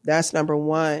night. That's number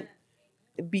one,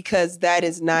 because that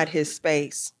is not his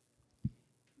space.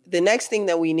 The next thing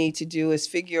that we need to do is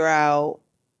figure out,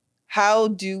 how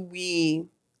do we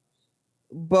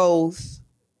both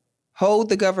hold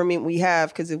the government we have?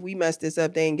 Because if we mess this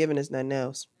up, they ain't giving us nothing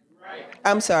else. Right.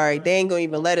 I'm sorry, they ain't going to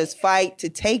even let us fight to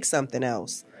take something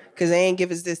else, because they ain't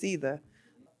give us this either.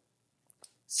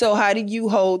 So how do you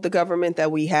hold the government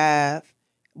that we have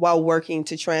while working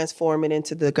to transform it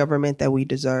into the government that we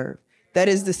deserve? That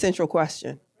is the central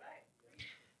question.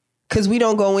 Because we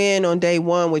don't go in on day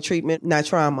one with treatment, not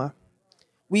trauma.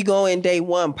 We go in day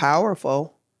one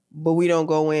powerful, but we don't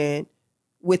go in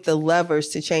with the levers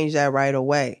to change that right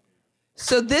away.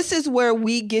 So this is where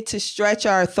we get to stretch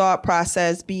our thought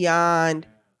process beyond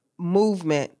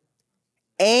movement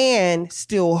and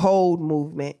still hold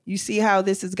movement. You see how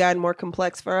this has gotten more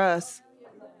complex for us?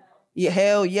 Yeah,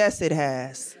 hell yes, it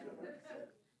has.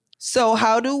 So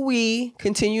how do we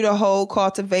continue to hold,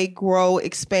 cultivate, grow,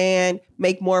 expand,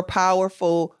 make more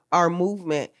powerful our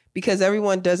movement? Because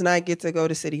everyone does not get to go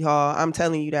to City Hall. I'm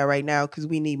telling you that right now, because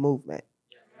we need movement.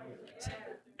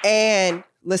 And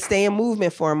let's stay in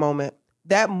movement for a moment.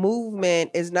 That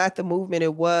movement is not the movement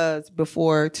it was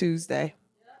before Tuesday.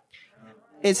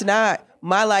 It's not.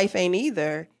 My life ain't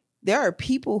either. There are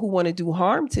people who want to do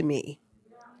harm to me.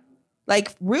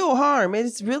 Like real harm.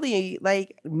 It's really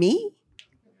like me.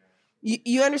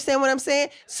 You understand what I'm saying?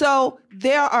 So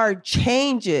there are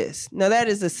changes. Now that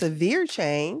is a severe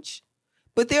change,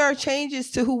 but there are changes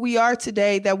to who we are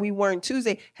today that we weren't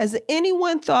Tuesday. Has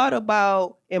anyone thought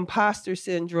about imposter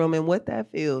syndrome and what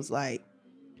that feels like?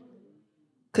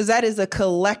 Because that is a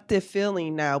collective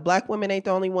feeling now. Black women ain't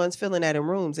the only ones feeling that in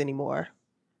rooms anymore.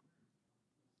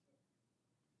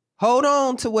 Hold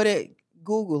on to what it,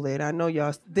 Google it. I know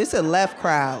y'all, this is a left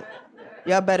crowd.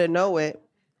 Y'all better know it.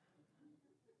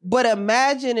 But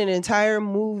imagine an entire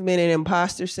movement in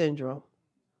imposter syndrome.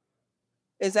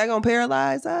 Is that going to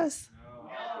paralyze us?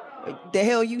 No. The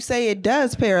hell you say it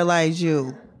does paralyze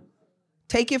you.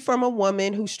 Take it from a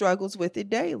woman who struggles with it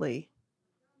daily.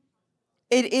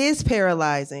 It is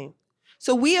paralyzing.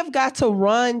 So we have got to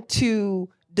run to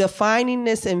defining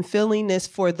this and feeling this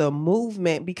for the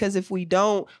movement, because if we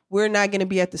don't, we're not going to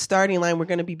be at the starting line. We're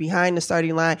going to be behind the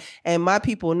starting line. And my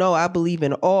people know I believe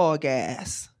in all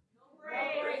gas.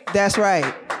 That's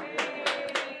right.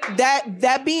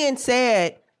 That being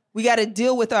said, we got to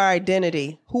deal with our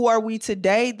identity. Who are we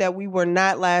today that we were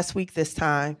not last week this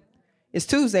time? It's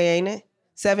Tuesday, ain't it?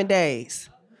 7 days.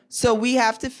 So we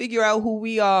have to figure out who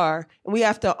we are, and we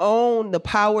have to own the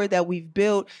power that we've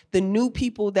built, the new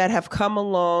people that have come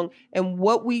along, and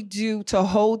what we do to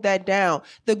hold that down.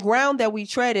 The ground that we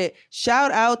treaded.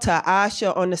 Shout out to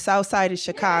Asha on the south side of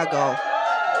Chicago.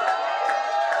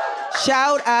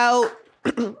 Shout out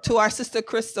to our sister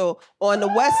Crystal on the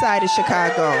west side of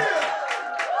Chicago.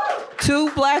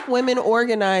 2 Black women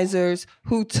organizers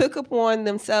who took upon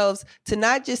themselves to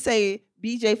not just say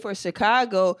BJ for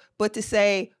Chicago, but to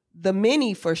say the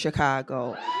mini for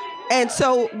Chicago. And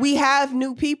so we have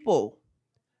new people,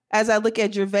 as I look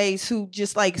at Gervais, who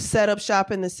just like set up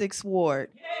shop in the 6th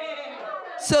Ward.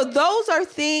 So those are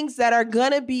things that are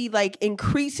going to be like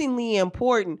increasingly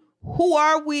important. Who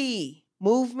are we?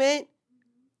 Movement?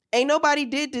 Ain't nobody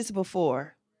did this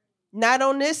before. Not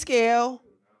on this scale.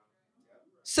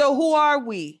 So who are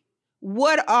we?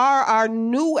 What are our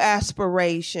new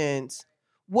aspirations?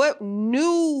 What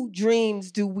new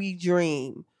dreams do we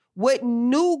dream? What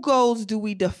new goals do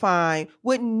we define?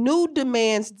 What new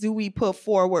demands do we put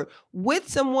forward with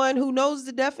someone who knows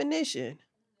the definition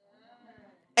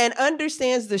and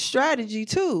understands the strategy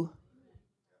too?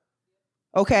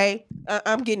 Okay,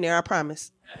 I'm getting there, I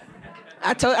promise.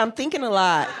 I'm thinking a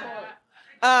lot.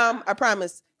 I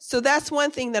promise. So that's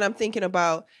one thing that I'm thinking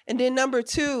about. And then number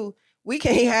 2, we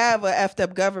can't have a effed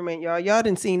up government, y'all. Y'all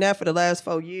done seen that for the last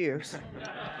 4 years.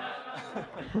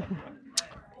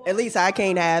 At least I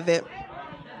can't have it.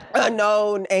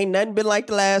 No, ain't nothing been like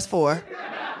the last 4.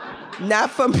 Not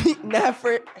for me, not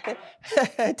for,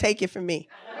 take it from me.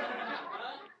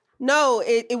 No,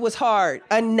 it was hard,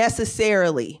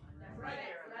 unnecessarily.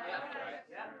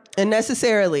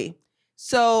 Unnecessarily.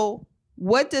 So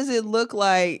what does it look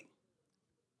like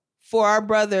for our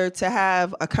brother to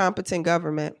have a competent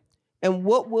government? And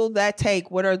what will that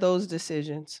take? What are those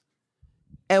decisions?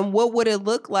 And what would it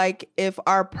look like if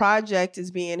our project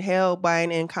is being held by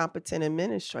an incompetent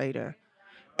administrator?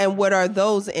 And what are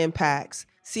those impacts?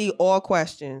 See, all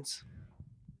questions.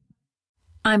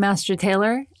 I'm Astra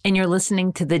Taylor, and you're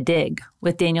listening to The Dig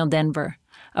with Daniel Denver,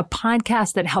 a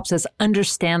podcast that helps us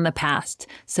understand the past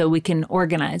so we can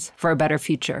organize for a better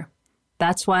future.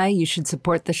 That's why you should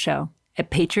support the show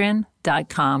at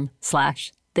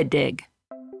patreon.com/The Dig.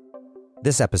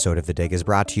 This episode of The Dig is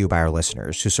brought to you by our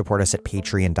listeners who support us at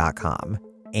patreon.com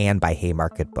and by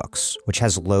Haymarket Books, which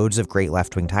has loads of great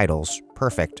left-wing titles,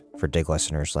 perfect for Dig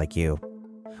listeners like you.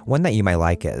 One that you might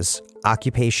like is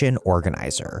Occupation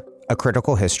Organizer, A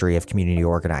Critical History of Community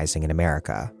Organizing in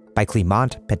America by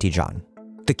Clément Petitjean.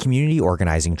 The community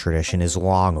organizing tradition is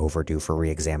long overdue for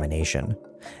re-examination.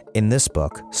 In this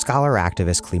book,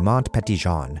 scholar-activist Clément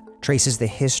Petitjean traces the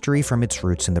history from its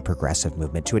roots in the progressive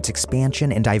movement to its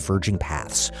expansion and diverging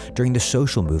paths during the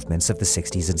social movements of the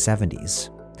 60s and 70s.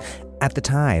 At the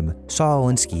time, Saul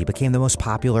Alinsky became the most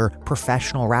popular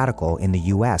professional radical in the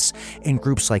U.S., and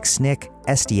groups like SNCC,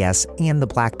 SDS, and the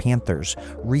Black Panthers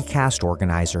recast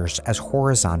organizers as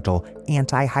horizontal,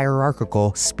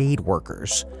 anti-hierarchical spade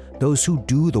workers, those who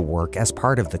do the work as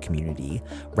part of the community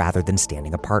rather than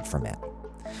standing apart from it.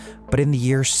 But in the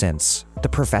years since, the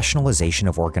professionalization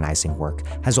of organizing work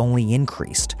has only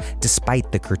increased,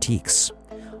 despite the critiques.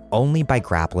 Only by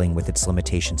grappling with its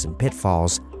limitations and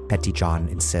pitfalls, Petitjean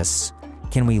insists,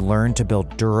 can we learn to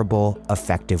build durable,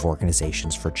 effective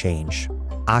organizations for change.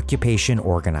 Occupation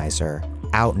Organizer,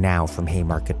 out now from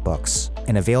Haymarket Books,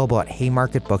 and available at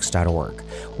haymarketbooks.org,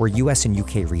 where US and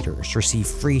UK readers receive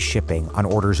free shipping on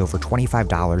orders over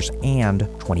 $25 and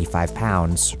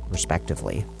 £25,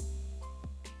 respectively.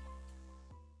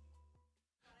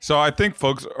 So I think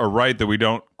folks are right that we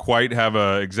don't quite have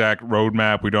an exact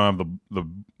roadmap. We don't have the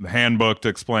handbook to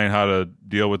explain how to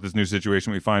deal with this new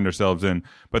situation we find ourselves in.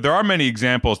 But there are many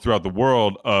examples throughout the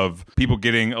world of people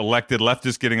getting elected,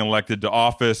 leftists getting elected to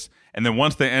office, and then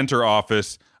once they enter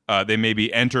office, they may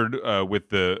be entered with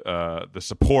the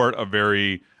support of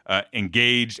very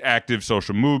engaged, active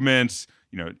social movements,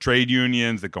 trade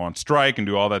unions that go on strike and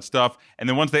do all that stuff. And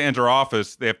then once they enter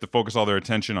office, they have to focus all their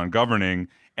attention on governing,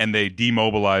 and they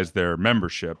demobilize their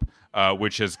membership,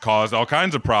 which has caused all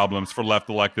kinds of problems for left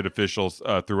elected officials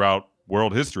throughout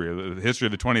world history, the history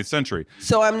of the 20th century.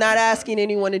 So I'm not asking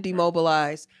anyone to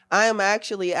demobilize. I am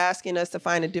actually asking us to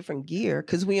find a different gear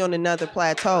because we on another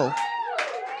plateau.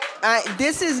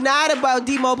 This is not about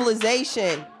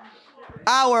demobilization.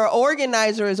 Our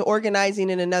organizer is organizing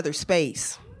in another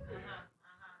space.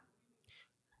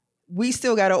 We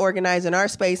still got to organize in our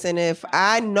space. And if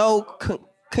I know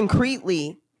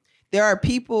concretely, there are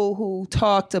people who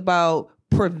talked about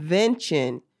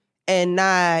prevention and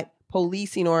not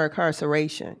policing or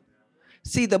incarceration.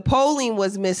 See, the polling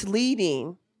was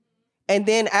misleading. And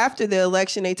then after the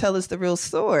election, they tell us the real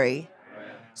story.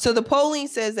 So the polling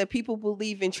says that people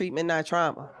believe in treatment, not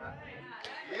trauma.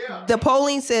 The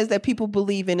polling says that people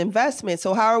believe in investment.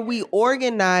 So how are we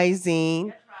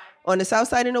organizing on the South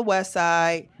Side and the West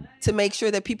Side to make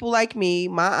sure that people like me,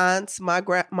 my aunts, my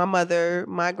mother,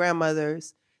 my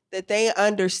grandmothers, that they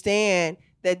understand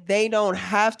that they don't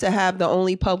have to have the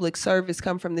only public service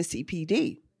come from the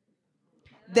CPD.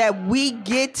 That we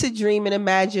get to dream and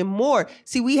imagine more.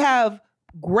 See, we have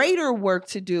greater work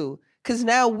to do because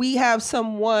now we have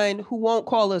someone who won't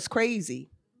call us crazy.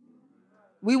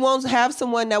 We won't have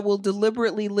someone that will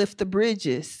deliberately lift the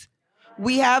bridges.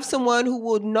 We have someone who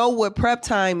will know what prep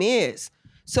time is.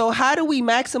 So how do we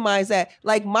maximize that?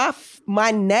 Like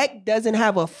my neck doesn't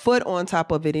have a foot on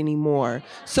top of it anymore.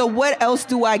 So what else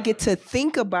do I get to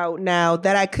think about now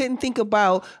that I couldn't think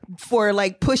about for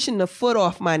like pushing the foot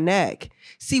off my neck?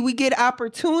 See, we get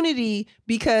opportunity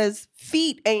because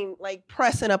feet ain't like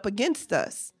pressing up against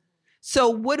us. So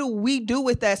what do we do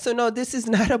with that? So no, this is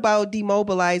not about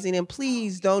demobilizing, and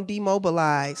please don't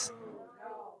demobilize.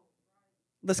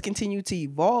 Let's continue to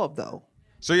evolve though.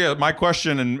 So yeah, my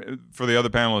question, and for the other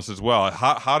panelists as well,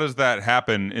 how does that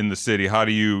happen in the city? How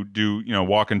do you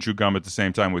walk and chew gum at the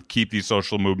same time with keep these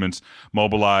social movements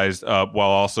mobilized while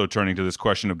also turning to this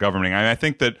question of governing? I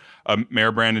think that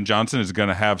Mayor Brandon Johnson is going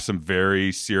to have some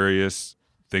very serious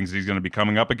things that he's going to be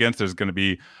coming up against. There's going to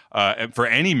be, for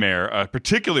any mayor,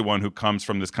 particularly one who comes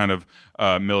from this kind of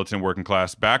militant working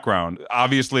class background,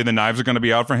 obviously the knives are going to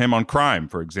be out for him on crime,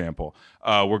 for example.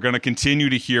 We're going to continue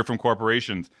to hear from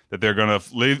corporations that they're going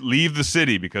to leave the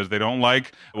city because they don't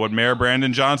like what Mayor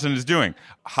Brandon Johnson is doing.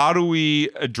 How do we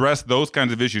address those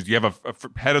kinds of issues? You have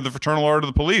a head of the Fraternal Order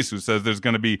of the Police who says there's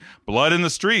going to be blood in the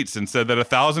streets and said that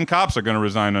 1,000 cops are going to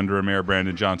resign under a Mayor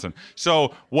Brandon Johnson.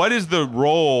 So what is the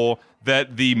role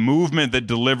that the movement that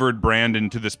delivered Brandon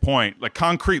to this point, like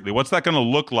concretely, what's that going to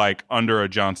look like under a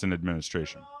Johnson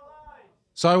administration?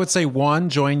 So I would say, one,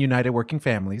 join United Working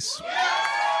Families.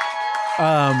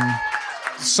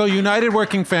 So United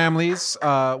Working Families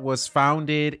was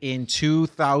founded in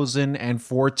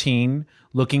 2014,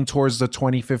 looking towards the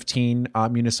 2015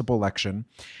 municipal election.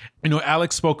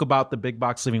 Alex spoke about the big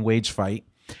box living wage fight.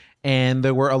 And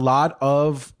there were a lot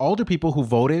of older people who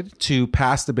voted to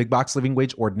pass the big box living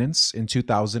wage ordinance in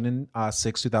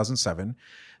 2006, 2007.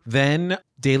 Then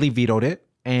Daley vetoed it.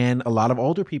 And a lot of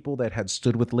older people that had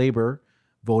stood with labor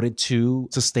voted to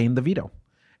sustain the veto.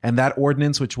 And that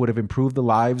ordinance, which would have improved the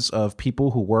lives of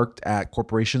people who worked at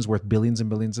corporations worth billions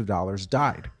and billions of dollars,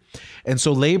 died. And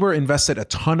so labor invested a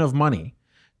ton of money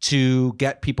to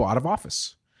get people out of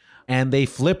office. And they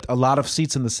flipped a lot of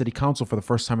seats in the city council for the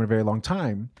first time in a very long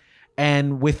time.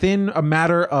 And within a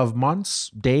matter of months,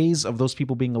 days of those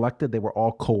people being elected, they were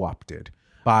all co-opted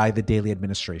by the Daley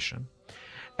administration.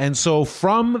 And so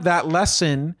from that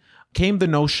lesson came the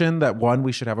notion that, one,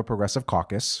 we should have a progressive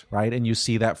caucus, right? And you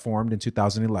see that formed in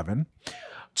 2011.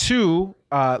 Two,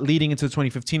 leading into the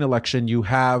 2015 election, you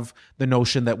have the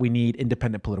notion that we need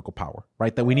independent political power,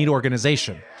 right? That we need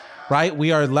organization, right?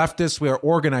 We are leftists, we are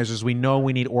organizers, we know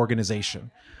we need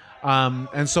organization.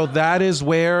 And so that is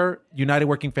where United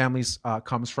Working Families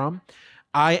comes from.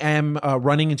 I am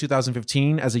running in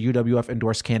 2015 as a UWF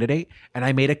endorsed candidate, and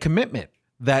I made a commitment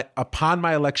that upon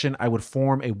my election, I would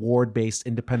form a ward-based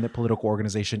independent political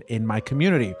organization in my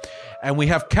community. And we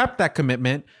have kept that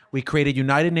commitment. We created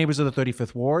United Neighbors of the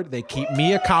 35th Ward. They keep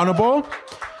me accountable.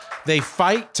 They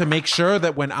fight to make sure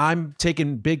that when I'm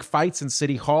taking big fights in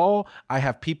City Hall, I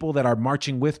have people that are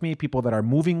marching with me, people that are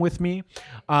moving with me.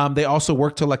 They also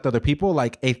work to elect other people,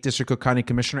 like 8th District Cook County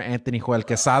Commissioner Anthony Joel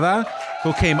Quesada,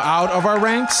 who came out of our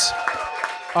ranks.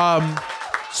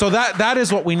 So that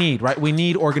is what we need, right? We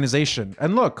need organization.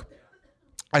 And look,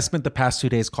 I spent the past 2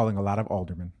 days calling a lot of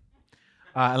aldermen.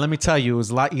 And let me tell you, it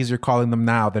was a lot easier calling them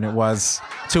now than it was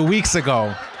 2 weeks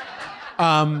ago.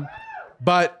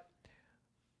 But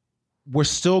we're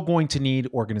still going to need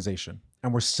organization,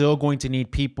 and we're still going to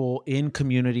need people in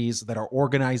communities that are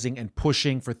organizing and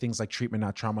pushing for things like treatment,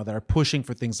 not trauma, that are pushing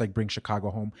for things like Bring Chicago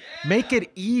Home. Make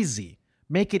it easy.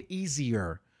 Make it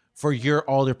easier for your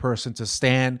older person to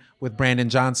stand with Brandon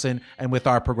Johnson and with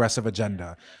our progressive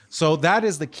agenda. So that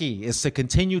is the key, is to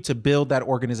continue to build that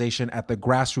organization at the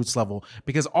grassroots level,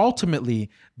 because ultimately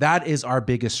that is our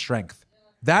biggest strength.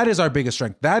 That is our biggest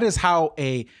strength. That is how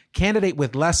a candidate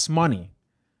with less money,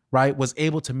 right, was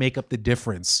able to make up the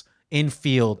difference in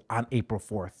field on April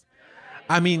 4th.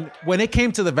 I mean, when it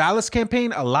came to the Vallis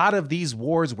campaign, a lot of these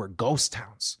wards were ghost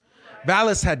towns.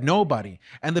 Vallis had nobody.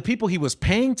 And the people he was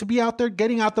paying to be out there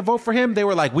getting out the vote for him, they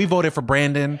were like, we voted for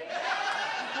Brandon.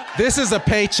 This is a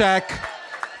paycheck.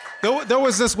 There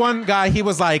was this one guy, he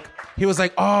was like,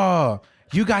 oh,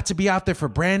 you got to be out there for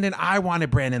Brandon? I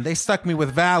wanted Brandon. They stuck me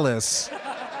with Vallis.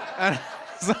 And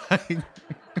it's like,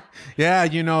 yeah,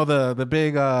 the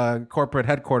big corporate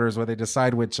headquarters where they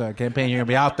decide which campaign you're going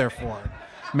to be out there for.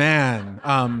 Man.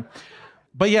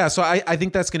 But yeah, so I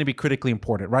think that's going to be critically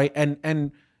important, right?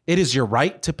 And it is your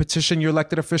right to petition your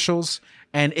elected officials,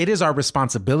 and it is our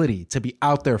responsibility to be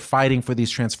out there fighting for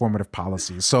these transformative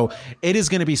policies. So it is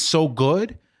going to be so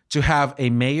good to have a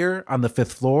mayor on the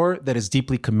 5th floor that is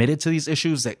deeply committed to these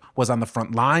issues, that was on the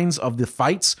front lines of the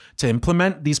fights to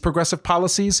implement these progressive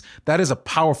policies. That is a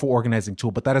powerful organizing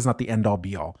tool, but that is not the end all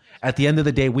be all. At the end of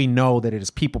the day, we know that it is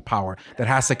people power that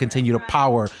has to continue to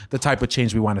power the type of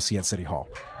change we want to see at City Hall.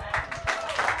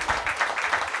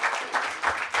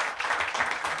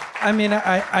 I mean,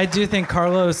 I do think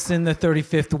Carlos in the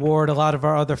 35th Ward, a lot of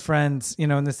our other friends,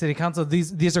 in the city council,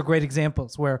 these are great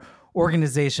examples where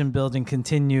organization building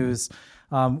continues,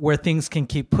 where things can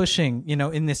keep pushing,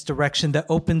 in this direction that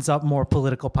opens up more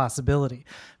political possibility.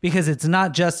 Because it's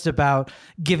not just about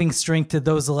giving strength to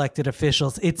those elected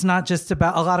officials. It's not just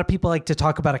about, a lot of people like to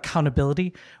talk about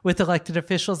accountability with elected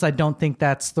officials. I don't think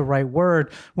that's the right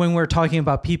word when we're talking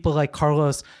about people like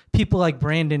Carlos, people like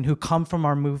Brandon, who come from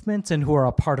our movements and who are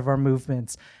a part of our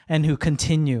movements and who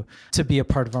continue to be a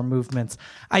part of our movements.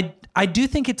 I do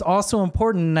think it's also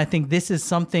important, and I think this is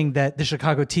something that the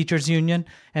Chicago Teachers Union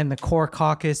and the Core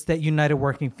Caucus, that United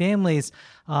Working Families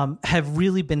have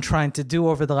really been trying to do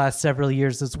over the last several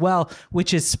years as well,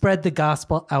 which is spread the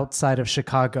gospel outside of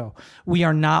Chicago. We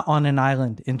are not on an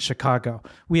island in Chicago.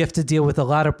 We have to deal with a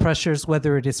lot of pressures,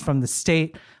 whether it is from the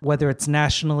state, whether it's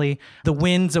nationally. The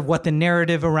winds of what the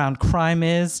narrative around crime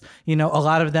is, a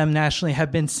lot of them nationally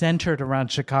have been centered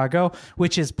around Chicago,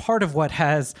 which is part of what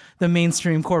has the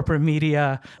mainstream corporate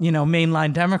media,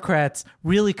 mainline Democrats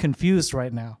really confused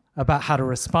right now. about how to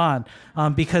respond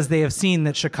because they have seen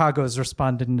that Chicago has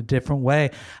responded in a different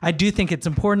way. I do think it's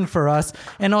important for us,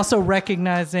 and also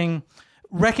recognizing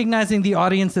the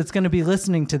audience that's going to be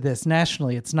listening to this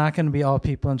nationally. It's not going to be all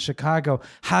people in Chicago.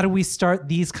 How do we start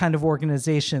these kind of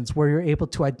organizations where you're able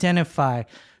to identify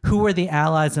who are the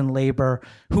allies in labor,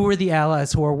 who are the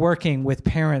allies who are working with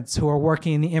parents, who are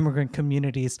working in the immigrant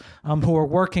communities, who are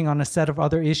working on a set of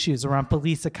other issues around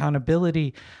police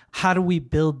accountability? How do we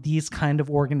build these kind of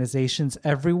organizations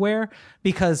everywhere?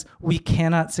 Because we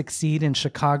cannot succeed in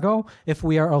Chicago if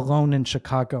we are alone in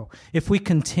Chicago. If we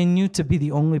continue to be the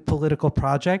only political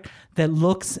project that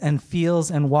looks and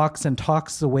feels and walks and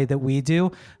talks the way that we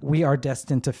do, we are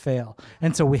destined to fail.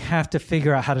 And so we have to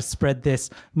figure out how to spread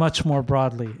this much more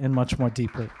broadly and much more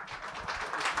deeply.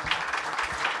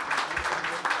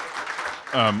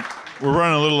 We're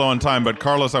running a little low on time, but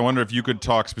Carlos, I wonder if you could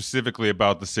talk specifically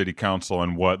about the city council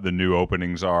and what the new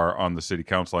openings are on the city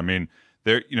council. I mean,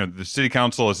 the city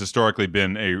council has historically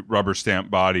been a rubber stamp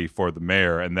body for the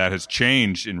mayor, and that has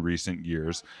changed in recent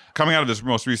years. Coming out of this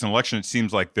most recent election, it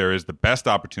seems like there is the best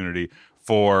opportunity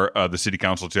for the city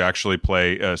council to actually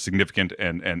play a significant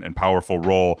and powerful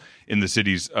role in the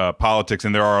city's politics.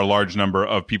 And there are a large number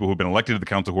of people who've been elected to the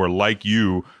council who are like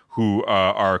you, who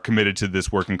are committed to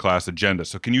this working class agenda.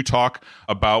 So can you talk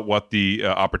about what the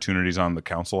opportunities on the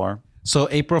council are? So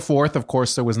April 4th, of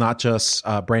course, there was not just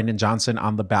Brandon Johnson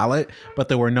on the ballot, but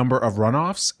there were a number of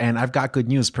runoffs. And I've got good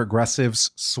news.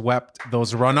 Progressives swept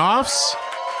those runoffs.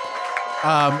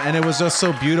 And it was just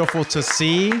so beautiful to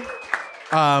see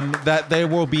that there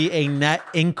will be a net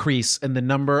increase in the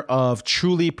number of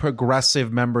truly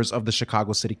progressive members of the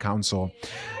Chicago City Council.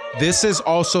 This is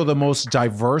also the most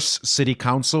diverse city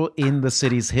council in the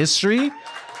city's history.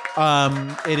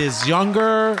 It is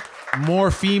younger,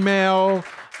 more female,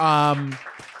 and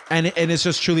it's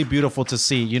just truly beautiful to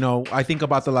see. You know, I think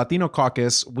about the Latino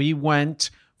caucus. We went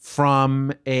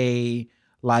from a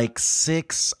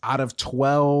 6 out of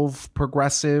 12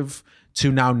 progressive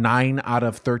to now 9 out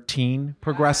of 13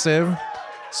 progressive.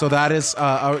 So that is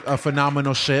a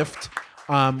phenomenal shift.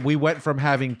 We went from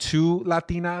having 2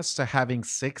 Latinas to having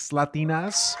 6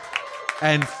 Latinas,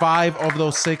 and 5 of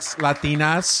those 6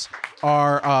 Latinas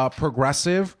are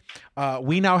progressive.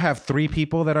 We now have 3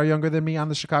 people that are younger than me on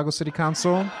the Chicago City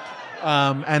Council,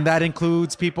 and that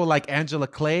includes people like Angela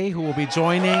Clay, who will be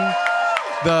joining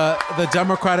the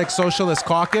Democratic Socialist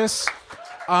Caucus.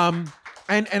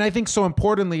 And I think so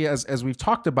importantly, as we've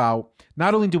talked about,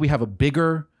 not only do we have a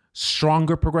bigger,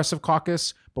 stronger progressive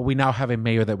caucus, but we now have a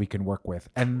mayor that we can work with.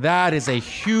 And that is a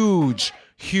huge,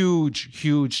 huge,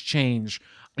 huge change.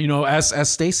 You know, as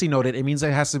Stacy noted, it means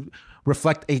it has to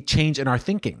reflect a change in our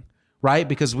thinking, right?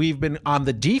 Because we've been on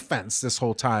the defense this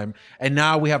whole time, and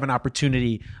now we have an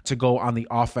opportunity to go on the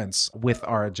offense with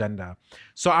our agenda.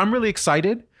 So I'm really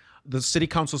excited. The city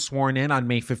council sworn in on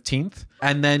May 15th.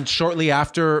 And then shortly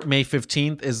after May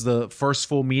 15th is the first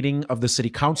full meeting of the city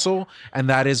council. And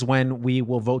that is when we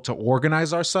will vote to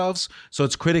organize ourselves. So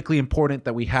it's critically important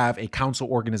that we have a council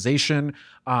organization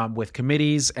with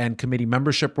committees and committee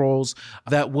membership roles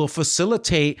that will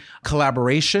facilitate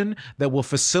collaboration, that will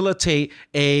facilitate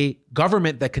a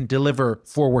government that can deliver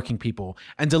for working people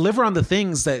and deliver on the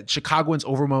things that Chicagoans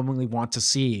overwhelmingly want to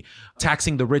see.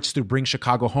 Taxing the rich through Bring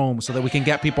Chicago Home so that we can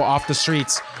get people off the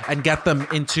streets and get them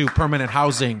into permanent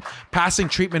housing. Passing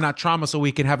treatment, not trauma, so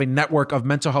we can have a network of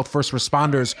mental health first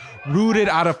responders rooted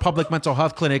out of public mental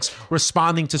health clinics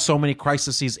responding to so many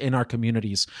crises in our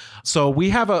communities. So we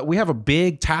have a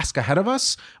big task ahead of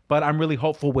us, but I'm really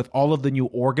hopeful with all of the new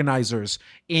organizers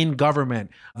in government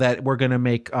that we're going to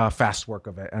make fast work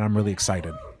of it. And I'm really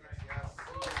excited.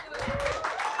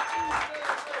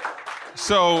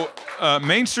 So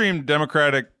mainstream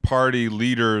Democratic Party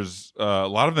leaders, a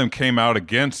lot of them came out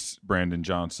against Brandon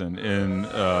Johnson in the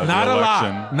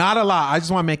election. Not a lot. I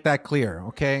just want to make that clear,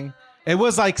 okay? It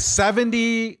was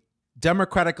 70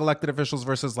 Democratic elected officials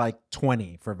versus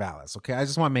 20 for Vallis, okay? I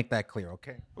just want to make that clear,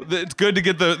 okay? It's good to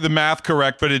get the math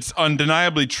correct, but it's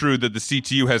undeniably true that the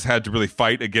CTU has had to really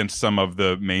fight against some of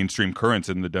the mainstream currents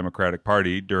in the Democratic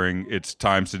Party during its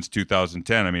time since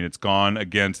 2010. I mean, it's gone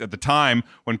against, at the time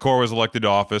when Core was elected to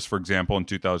office, for example, in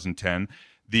 2010,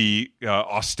 the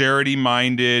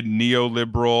austerity-minded,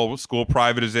 neoliberal, school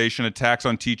privatization, attacks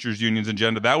on teachers' unions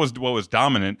agenda, that was what was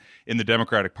dominant in the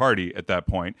Democratic Party at that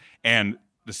point. And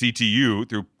the CTU,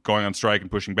 through going on strike and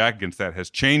pushing back against that, has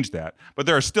changed that. But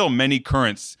there are still many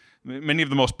currents many of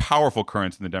the most powerful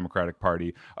currents in the Democratic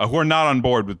Party, who are not on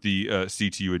board with the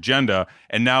CTU agenda.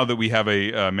 And now that we have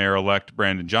a mayor-elect,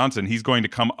 Brandon Johnson, he's going to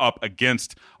come up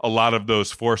against a lot of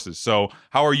those forces. So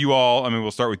how are you all, we'll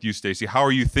start with you, Stacy. How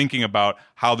are you thinking about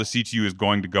how the CTU is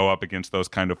going to go up against those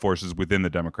kind of forces within the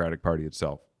Democratic Party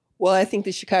itself? Well, I think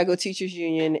the Chicago Teachers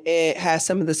Union, it has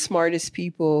some of the smartest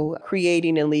people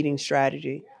creating and leading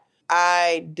strategy.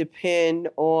 I depend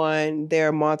on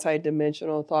their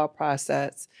multidimensional thought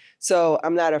process. So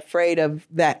I'm not afraid of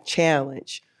that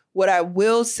challenge. What I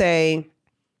will say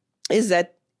is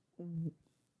that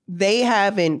they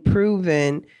haven't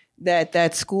proven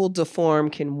that school deform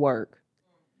can work,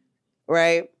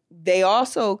 right? They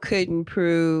also couldn't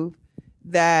prove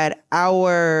that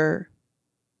our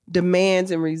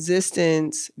demands and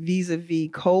resistance vis-a-vis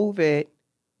COVID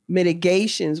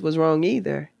mitigations was wrong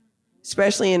either,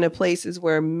 especially in the places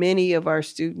where many of our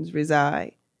students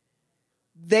reside.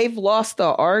 They've lost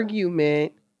the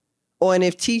argument on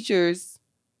if teachers,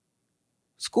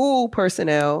 school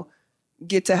personnel,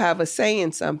 get to have a say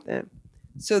in something.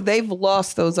 So they've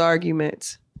lost those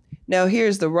arguments. Now,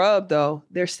 here's the rub, though.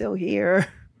 They're still here.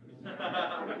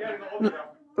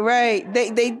 Right.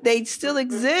 They still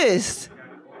exist.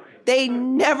 They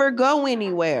never go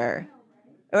anywhere.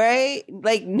 Right?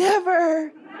 Like,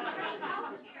 never.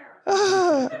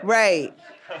 Right.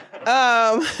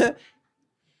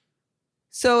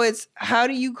 So it's how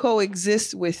do you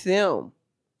coexist with them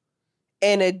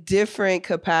in a different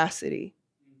capacity,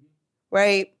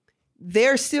 right?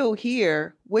 They're still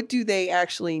here. What do they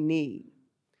actually need?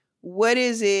 What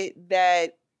is it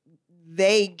that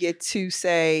they get to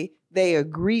say they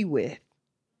agree with?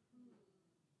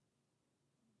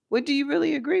 What do you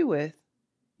really agree with?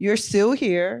 You're still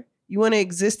here. You want to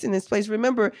exist in this place.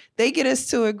 Remember, they get us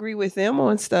to agree with them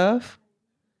on stuff.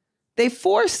 They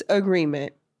force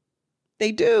agreement.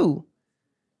 They do.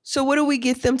 So what do we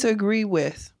get them to agree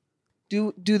with?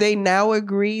 Do they now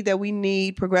agree that we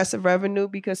need progressive revenue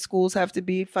because schools have to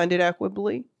be funded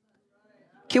equitably?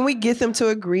 Can we get them to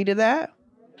agree to that?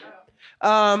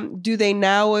 Do they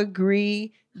now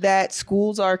agree that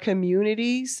schools are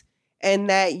communities and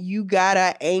that you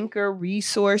gotta anchor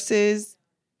resources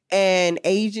and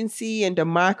agency and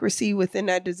democracy within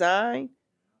that design?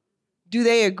 Do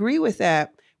they agree with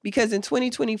that? Because in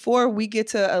 2024, we get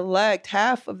to elect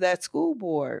half of that school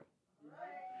board.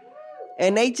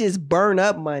 And they just burn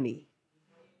up money.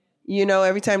 You know,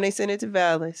 every time they send it to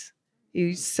Vallis,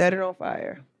 you set it on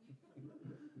fire.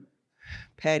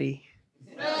 Petty.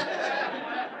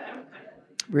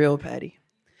 Real petty.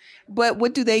 But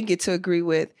what do they get to agree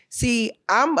with? See,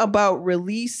 I'm about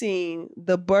releasing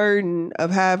the burden of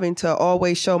having to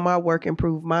always show my work and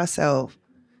prove myself.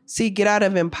 See, get out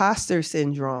of imposter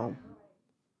syndrome.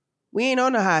 We ain't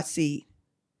on the hot seat.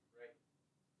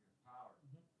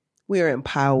 We are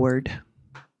empowered.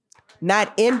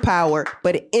 Not in power,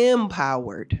 but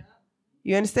empowered.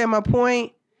 You understand my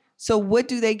point? So what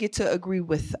do they get to agree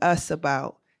with us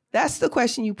about? That's the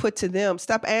question you put to them.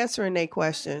 Stop answering their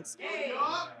questions.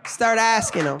 Start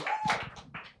asking them.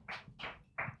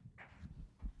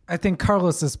 I think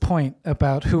Carlos's point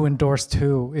about who endorsed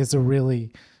who is a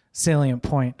really salient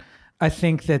point. I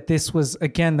think that this was,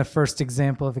 again, the first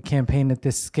example of a campaign at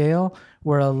this scale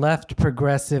where a left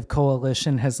progressive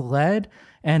coalition has led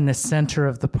and the center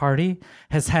of the party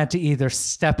has had to either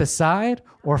step aside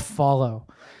or follow.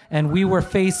 And we were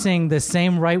facing the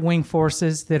same right-wing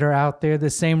forces that are out there, the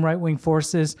same right-wing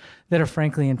forces that are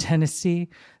frankly in Tennessee,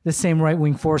 the same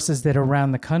right-wing forces that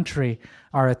around the country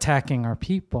are attacking our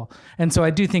people. And so I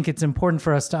do think it's important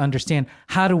for us to understand,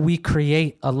 how do we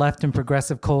create a left and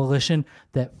progressive coalition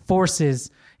that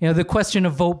forces, the question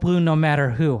of vote blue no matter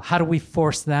who, how do we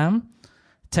force them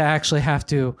to actually have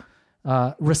to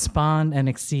respond and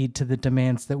accede to the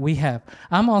demands that we have?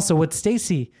 I'm also, what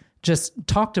Stacy just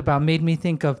talked about made me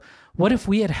think of, what if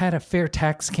we had had a fair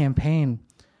tax campaign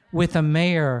with a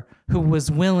mayor who was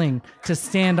willing to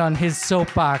stand on his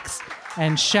soapbox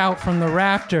and shout from the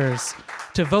rafters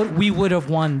to vote? We would have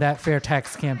won that fair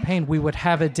tax campaign. We would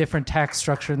have a different tax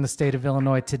structure in the state of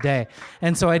Illinois today.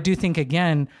 And so I do think,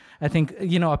 again,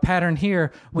 a pattern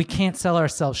here, we can't sell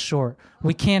ourselves short.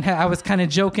 We can't I was kind of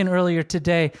joking earlier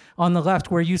today, on the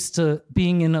left, we're used to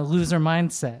being in a loser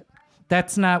mindset.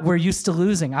 We're used to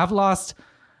losing. I've lost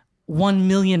 1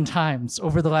 million times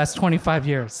over the last 25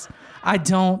 years. I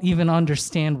don't even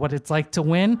understand what it's like to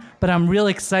win, but I'm real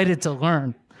excited to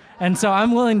learn. And so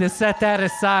I'm willing to set that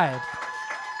aside.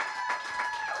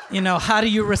 How do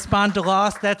you respond to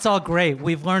loss? That's all great.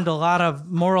 We've learned a lot of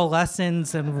moral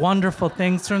lessons and wonderful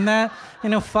things from that.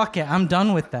 Fuck it. I'm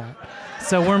done with that.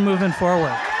 So we're moving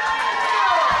forward.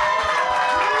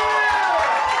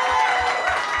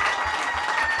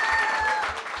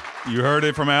 You heard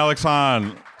it from Alex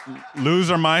Hahn.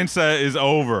 Loser mindset is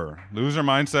over. Loser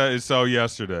mindset is so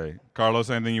yesterday. Carlos,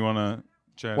 anything you want to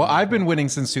chat? Well, I've been winning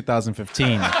since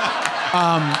 2015. But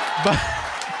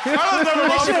Carlos never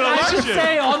lost an I election. should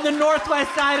say, on the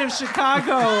northwest side of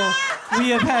Chicago, we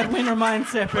have had winner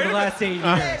mindset for the last 8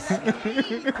 years.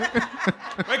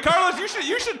 Wait, Carlos,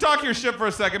 you should talk your ship for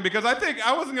a second, because I think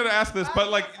I wasn't going to ask this, but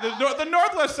like the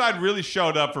Northwest side really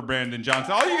showed up for Brandon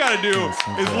Johnson. All you got to do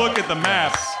is look at the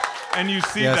maps and you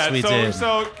see that. We did.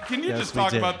 So can you just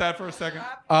talk did. about that for a second?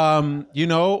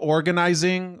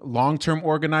 Organizing, long-term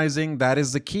organizing, that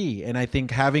is the key. And I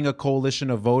think having a coalition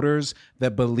of voters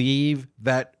that believe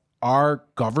that our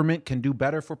government can do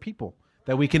better for people,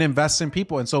 that we can invest in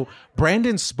people. And so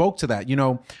Brandon spoke to that.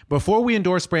 Before we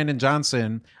endorsed Brandon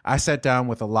Johnson, I sat down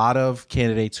with a lot of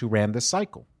candidates who ran this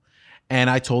cycle. And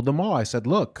I told them all, I said,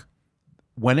 look,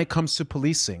 when it comes to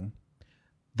policing,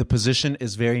 the position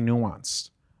is very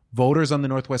nuanced. Voters on the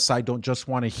Northwest side don't just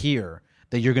want to hear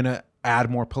that you're going to add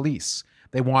more police.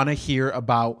 They want to hear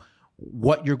about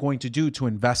what you're going to do to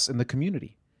invest in the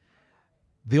community.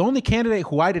 The only candidate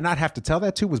who I did not have to tell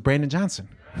that to was Brandon Johnson.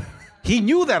 He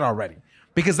knew that already,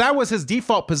 because that was his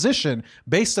default position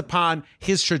based upon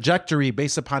his trajectory,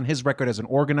 based upon his record as an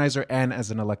organizer and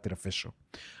as an elected official,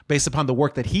 based upon the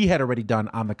work that he had already done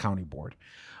on the county board.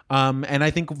 And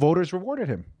I think voters rewarded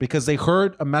him because they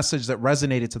heard a message that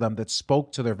resonated to them, that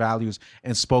spoke to their values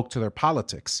and spoke to their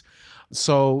politics.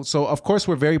 So of course,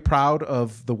 we're very proud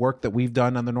of the work that we've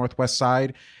done on the Northwest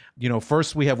side.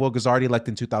 First we have Will Guzzardi elected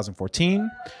in 2014.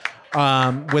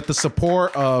 With the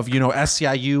support of,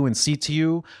 SCIU and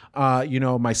CTU,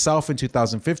 myself in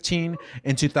 2015.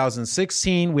 In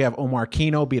 2016, we have Omar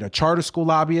Kino being a charter school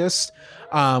lobbyist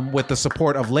with the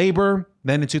support of labor.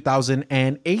 Then in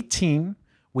 2018,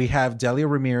 we have Delia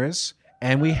Ramirez,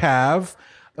 and we have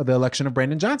the election of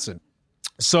Brandon Johnson.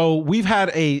 So we've had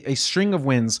a string of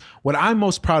wins. What I'm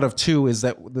most proud of, too, is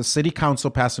that the city council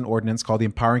passed an ordinance called the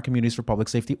Empowering Communities for Public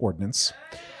Safety Ordinance.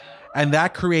 And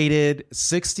that created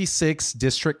 66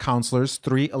 district councilors,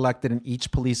 3 elected in each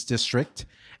police district.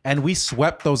 And we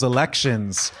swept those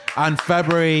elections on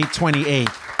February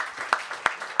 28th.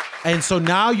 And so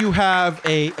now you have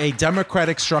a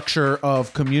democratic structure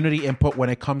of community input when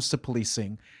it comes to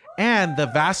policing. And the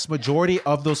vast majority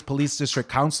of those police district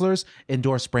councilors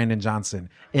endorsed Brandon Johnson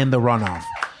in the runoff.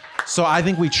 So I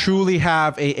think we truly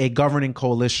have a governing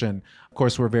coalition. Of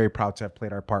course, we're very proud to have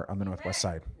played our part on the Northwest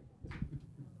side.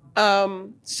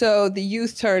 So the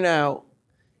youth turnout,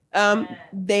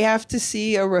 they have to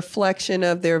see a reflection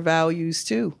of their values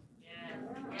too.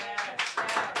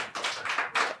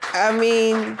 I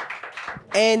mean,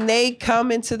 and they come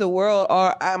into the world,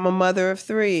 or I'm a mother of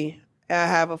 3. I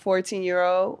have a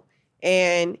 14-year-old,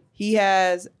 and he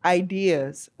has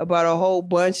ideas about a whole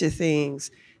bunch of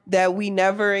things that we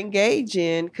never engage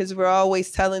in because we're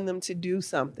always telling them to do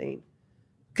something,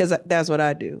 because that's what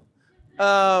I do.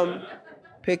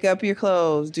 Pick up your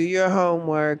clothes, do your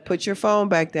homework, put your phone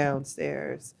back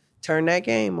downstairs, turn that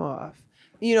game off.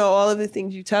 All of the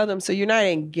things you tell them. So you're not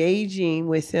engaging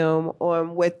with them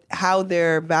on how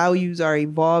their values are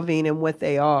evolving and what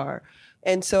they are.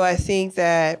 And so I think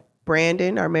that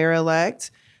Brandon, our mayor-elect,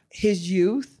 his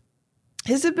youth,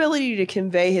 his ability to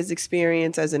convey his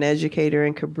experience as an educator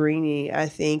in Cabrini, I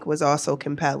think, was also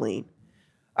compelling.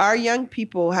 Our young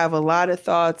people have a lot of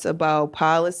thoughts about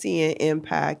policy and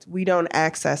impact. We don't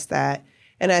access that.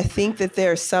 And I think that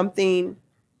there's something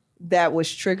that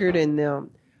was triggered in them.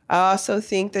 I also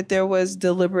think that there was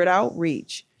deliberate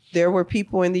outreach. There were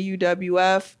people in the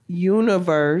UWF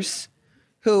universe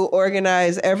who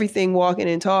organized everything walking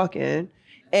and talking.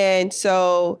 And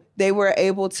so they were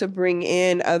able to bring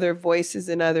in other voices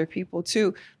and other people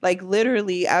too. Like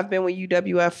literally, I've been with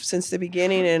UWF since the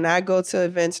beginning, and I go to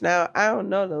events now. I don't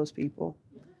know those people.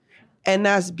 And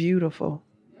that's beautiful.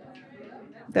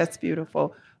 That's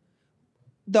beautiful.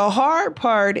 The hard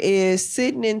part is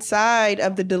sitting inside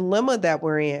of the dilemma that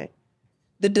we're in.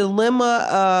 The dilemma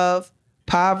of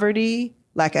poverty,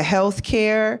 lack of health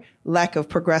care, lack of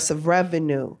progressive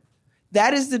revenue.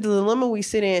 That is the dilemma we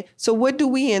sit in. So what do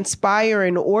we inspire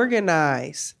and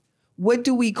organize? What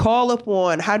do we call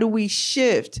upon? How do we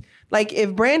shift? Like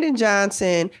if Brandon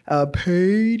Johnson, a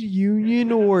paid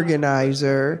union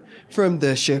organizer from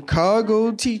the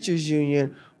Chicago Teachers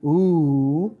Union,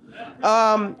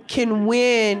 can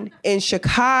win in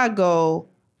Chicago,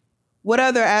 what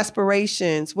other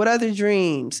aspirations? What other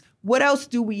dreams? What else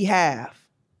do we have?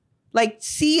 Like,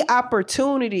 see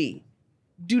opportunity.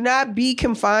 Do not be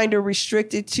confined or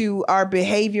restricted to our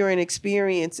behavior and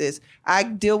experiences. I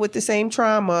deal with the same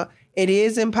trauma, It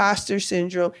is imposter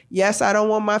syndrome. Yes, I don't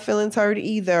want my feelings hurt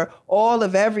either. All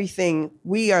of everything,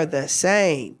 we are the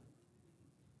same.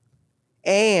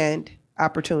 And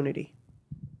opportunity.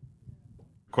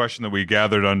 Question that we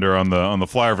gathered under on the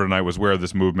flyer for tonight was where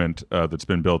this movement that's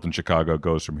been built in Chicago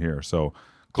goes from here. So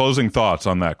closing thoughts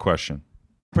on that question.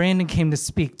 Brandon came to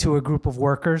speak to a group of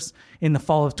workers in the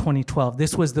fall of 2012.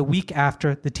 This was the week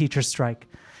after the teacher strike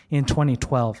in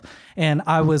 2012. And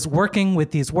I was working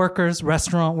with these workers,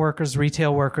 restaurant workers,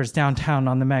 retail workers downtown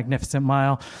on the Magnificent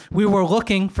Mile. We were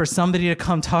looking for somebody to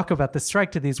come talk about the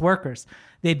strike to these workers.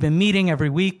 They'd been meeting every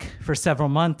week for several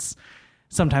months,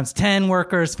 sometimes 10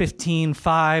 workers, 15,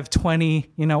 5, 20.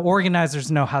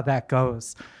 Organizers know how that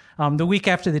goes. The week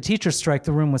after the teacher strike,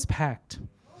 the room was packed.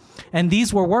 And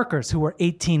these were workers who were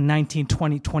 18, 19,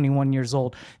 20, 21 years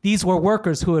old. These were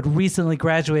workers who had recently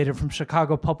graduated from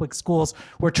Chicago public schools,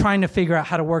 were trying to figure out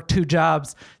how to work 2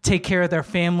 jobs, take care of their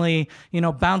family,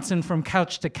 bouncing from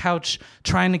couch to couch,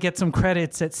 trying to get some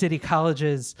credits at city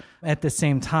colleges at the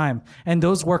same time. And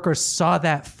those workers saw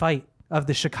that fight of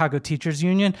the Chicago Teachers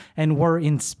Union and were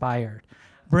inspired.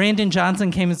 Brandon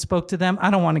Johnson came and spoke to them. I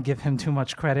don't want to give him too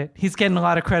much credit. He's getting a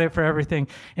lot of credit for everything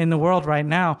in the world right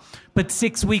now. But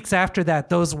 6 weeks after that,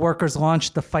 those workers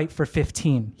launched the Fight for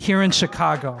 15 here in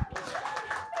Chicago.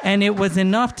 And it was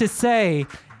enough to say,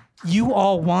 you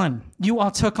all won. You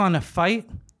all took on a fight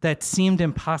that seemed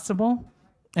impossible,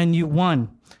 and you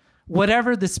won.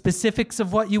 Whatever the specifics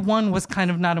of what you won was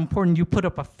kind of not important. You put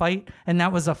up a fight, and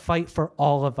that was a fight for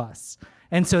all of us.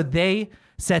 And so they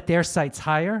set their sights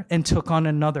higher and took on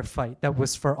another fight that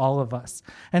was for all of us.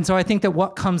 And so I think that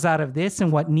what comes out of this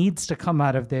and what needs to come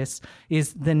out of this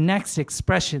is the next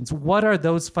expressions. What are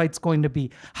those fights going to be?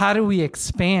 How do we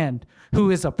expand who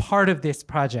is a part of this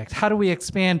project? How do we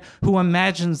expand who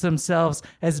imagines themselves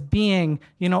as being,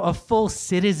 a full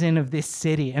citizen of this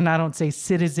city? And I don't say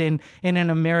citizen in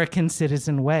an American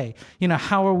citizen way.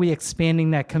 How are we expanding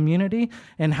that community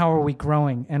and how are we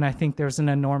growing? And I think there's an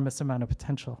enormous amount of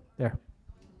potential there.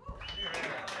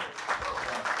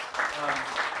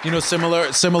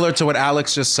 Similar to what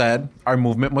Alex just said, our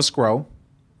movement must grow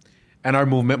and our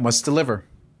movement must deliver.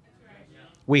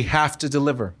 We have to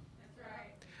deliver.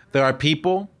 There are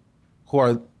people who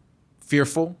are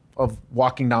fearful of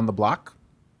walking down the block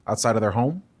outside of their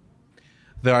home.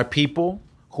 There are people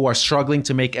who are struggling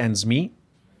to make ends meet,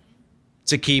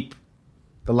 to keep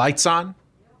the lights on,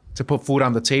 to put food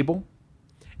on the table.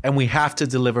 And we have to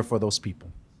deliver for those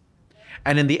people.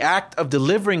 And in the act of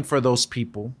delivering for those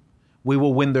people, we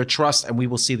will win their trust and we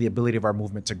will see the ability of our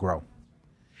movement to grow.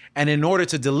 And in order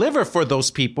to deliver for those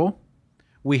people,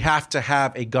 we have to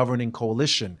have a governing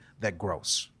coalition that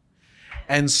grows.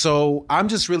 And so I'm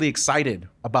just really excited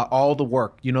about all the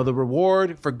work. The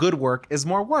reward for good work is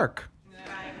more work.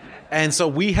 And so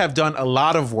we have done a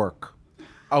lot of work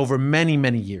over many,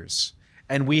 many years.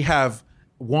 And we have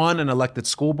won an elected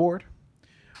school board.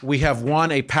 We have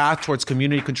won a path towards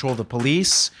community control of the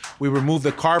police. We removed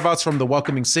the carve-outs from the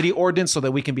Welcoming City Ordinance so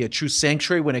that we can be a true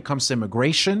sanctuary when it comes to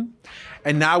immigration.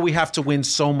 And now we have to win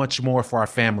so much more for our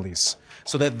families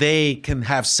so that they can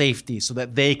have safety, so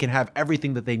that they can have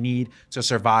everything that they need to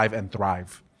survive and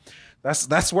thrive.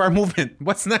 That's where our movement.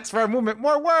 What's next for our movement?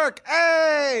 More work.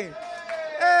 Hey!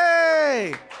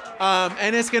 Hey!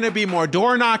 And it's going to be more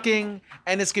door knocking,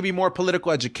 and it's going to be more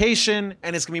political education,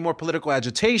 and it's going to be more political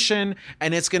agitation,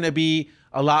 and it's going to be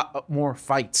a lot more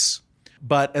fights.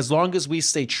 But as long as we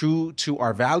stay true to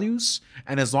our values,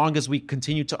 and as long as we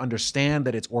continue to understand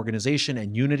that it's organization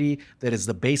and unity that is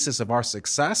the basis of our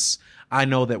success, I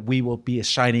know that we will be a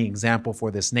shining example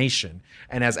for this nation.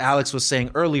 And as Alex was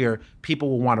saying earlier, people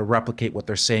will want to replicate what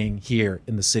they're saying here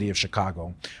in the city of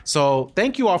Chicago. So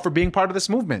thank you all for being part of this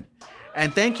movement.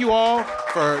 And thank you all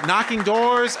for knocking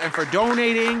doors and for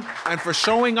donating and for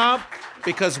showing up,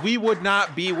 because we would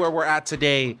not be where we're at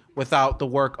today without the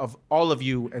work of all of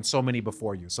you and so many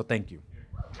before you. So thank you.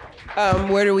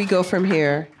 Where do we go from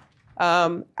here?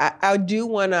 I do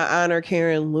want to honor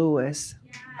Karen Lewis.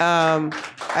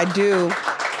 I do.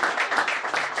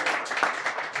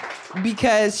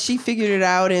 Because she figured it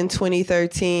out in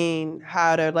 2013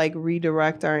 how to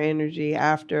redirect our energy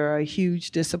after a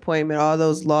huge disappointment, all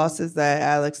those losses that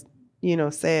Alex,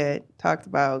 talked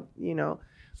about,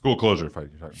 School closure.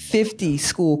 50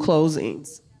 school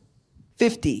closings.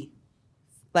 50.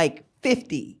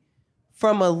 50.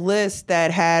 From a list that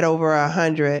had over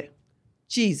 100.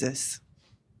 Jesus.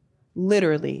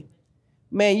 Literally.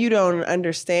 Man, you don't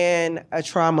understand a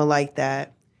trauma like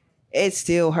that. It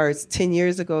still hurts. 10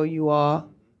 years ago, you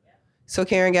all. So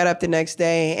Karen got up the next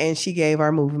day and she gave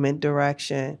our movement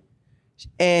direction.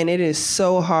 And it is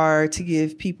so hard to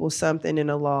give people something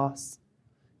in a loss.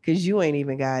 because you ain't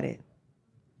even got it.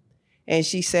 And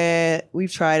she said,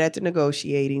 we've tried at the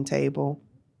negotiating table.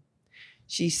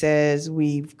 She says,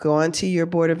 we've gone to your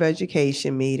Board of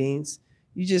Education meetings.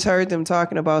 You just heard them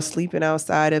talking about sleeping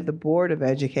outside of the Board of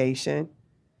Education.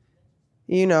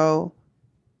 You know,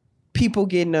 people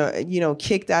getting,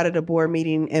 kicked out of the board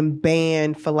meeting and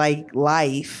banned for like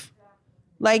life.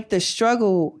 Like the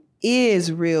struggle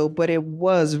is real, but it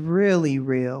was really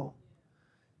real.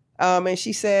 And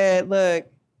she said, look,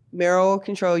 mayoral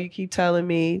control, you keep telling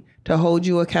me to hold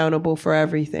you accountable for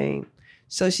everything.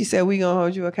 So she said, we're going to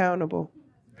hold you accountable.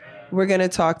 We're going to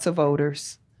talk to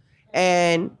voters.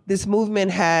 And this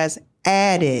movement has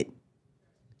added,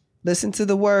 listen to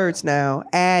the words now,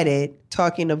 added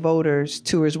talking to voters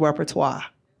to his repertoire.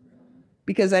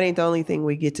 Because that ain't the only thing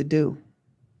we get to do.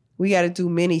 We got to do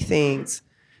many things.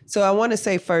 So I want to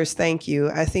say first, thank you.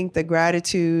 I think the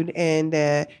gratitude and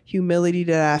the humility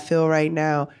that I feel right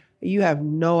now, you have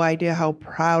no idea how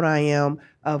proud I am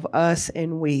of us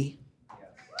and we.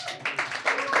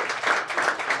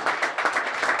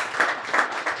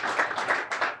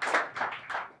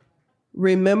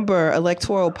 Remember,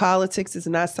 electoral politics is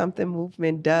not something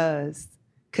movement does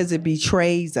because it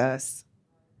betrays us.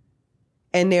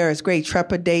 And there is great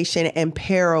trepidation and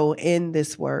peril in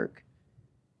this work.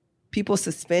 People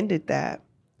suspended that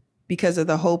because of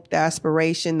the hope, the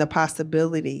aspiration, the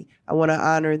possibility. I want to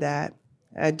honor that.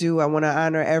 I do. I want to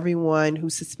honor everyone who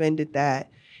suspended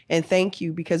that. And thank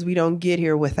you, because we don't get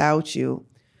here without you.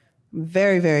 I'm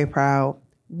very, very proud.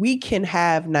 We can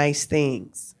have nice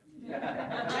things.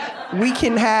 We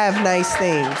can have nice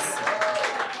things.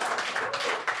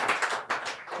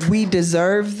 We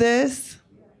deserve this.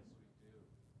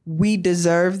 We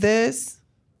deserve this.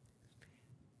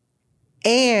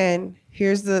 And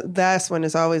here's the last one,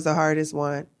 is always the hardest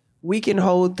one. We can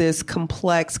hold this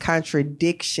complex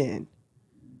contradiction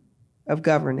of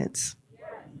governance.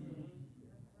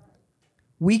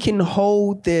 We can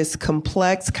hold this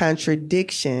complex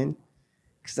contradiction,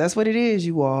 because that's what it is,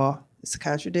 you all. It's a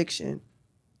contradiction.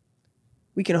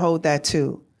 We can hold that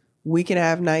too. We can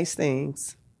have nice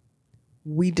things.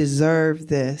 We deserve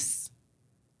this.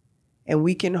 And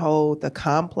we can hold the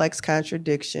complex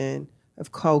contradiction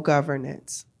of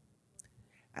co-governance.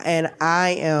 And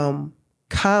I am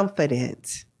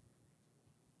confident,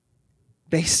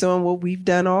 based on what we've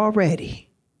done already,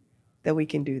 that we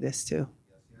can do this too.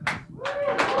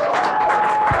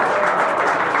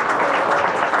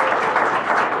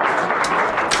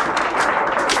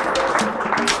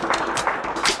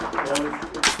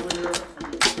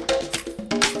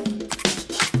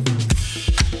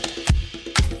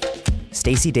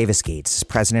 Stacy Davis Gates is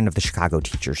president of the Chicago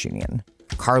Teachers Union.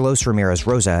 Carlos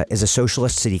Ramirez-Rosa is a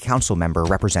socialist city council member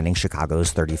representing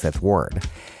Chicago's 35th Ward.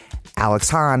 Alex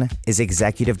Hahn is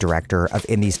executive director of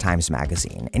In These Times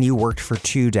magazine, and you worked for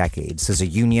 2 decades as a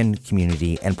union,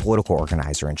 community, and political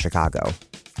organizer in Chicago.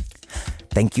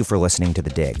 Thank you for listening to The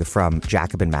Dig from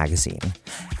Jacobin Magazine.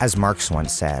 As Marx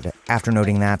once said, after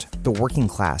noting that the working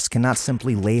class cannot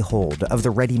simply lay hold of the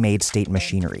ready-made state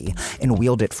machinery and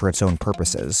wield it for its own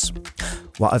purposes.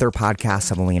 While other podcasts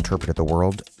have only interpreted the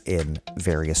world in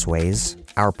various ways,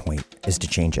 our point is to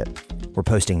change it. We're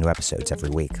posting new episodes every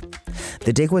week.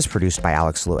 The Dig was produced by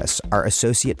Alex Lewis. Our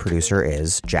associate producer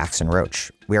is Jackson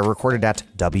Roach. We are recorded at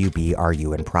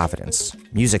WBRU in Providence.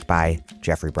 Music by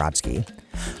Jeffrey Brodsky.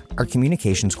 Our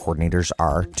communications coordinators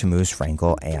are Tamuz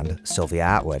Frankel and Sylvia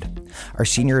Atwood. Our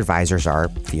senior advisors are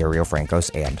Theorio Francos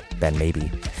and Ben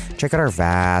Mabey. Check out our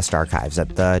vast archives at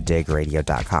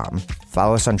thedigradio.com.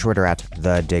 Follow us on Twitter at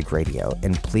thedigradio,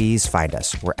 and please find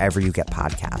us wherever you get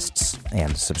podcasts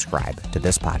and subscribe to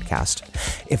this podcast.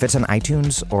 If it's on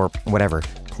iTunes or whatever,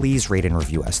 please rate and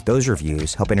review us. Those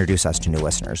reviews help introduce us to new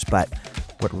listeners, but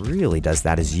what really does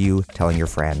that is you telling your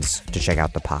friends to check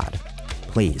out the pod.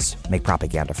 Please make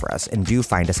propaganda for us, and do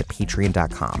find us at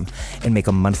patreon.com and make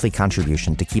a monthly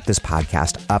contribution to keep this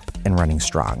podcast up and running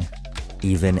strong.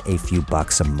 Even a few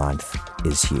bucks a month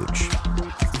is huge.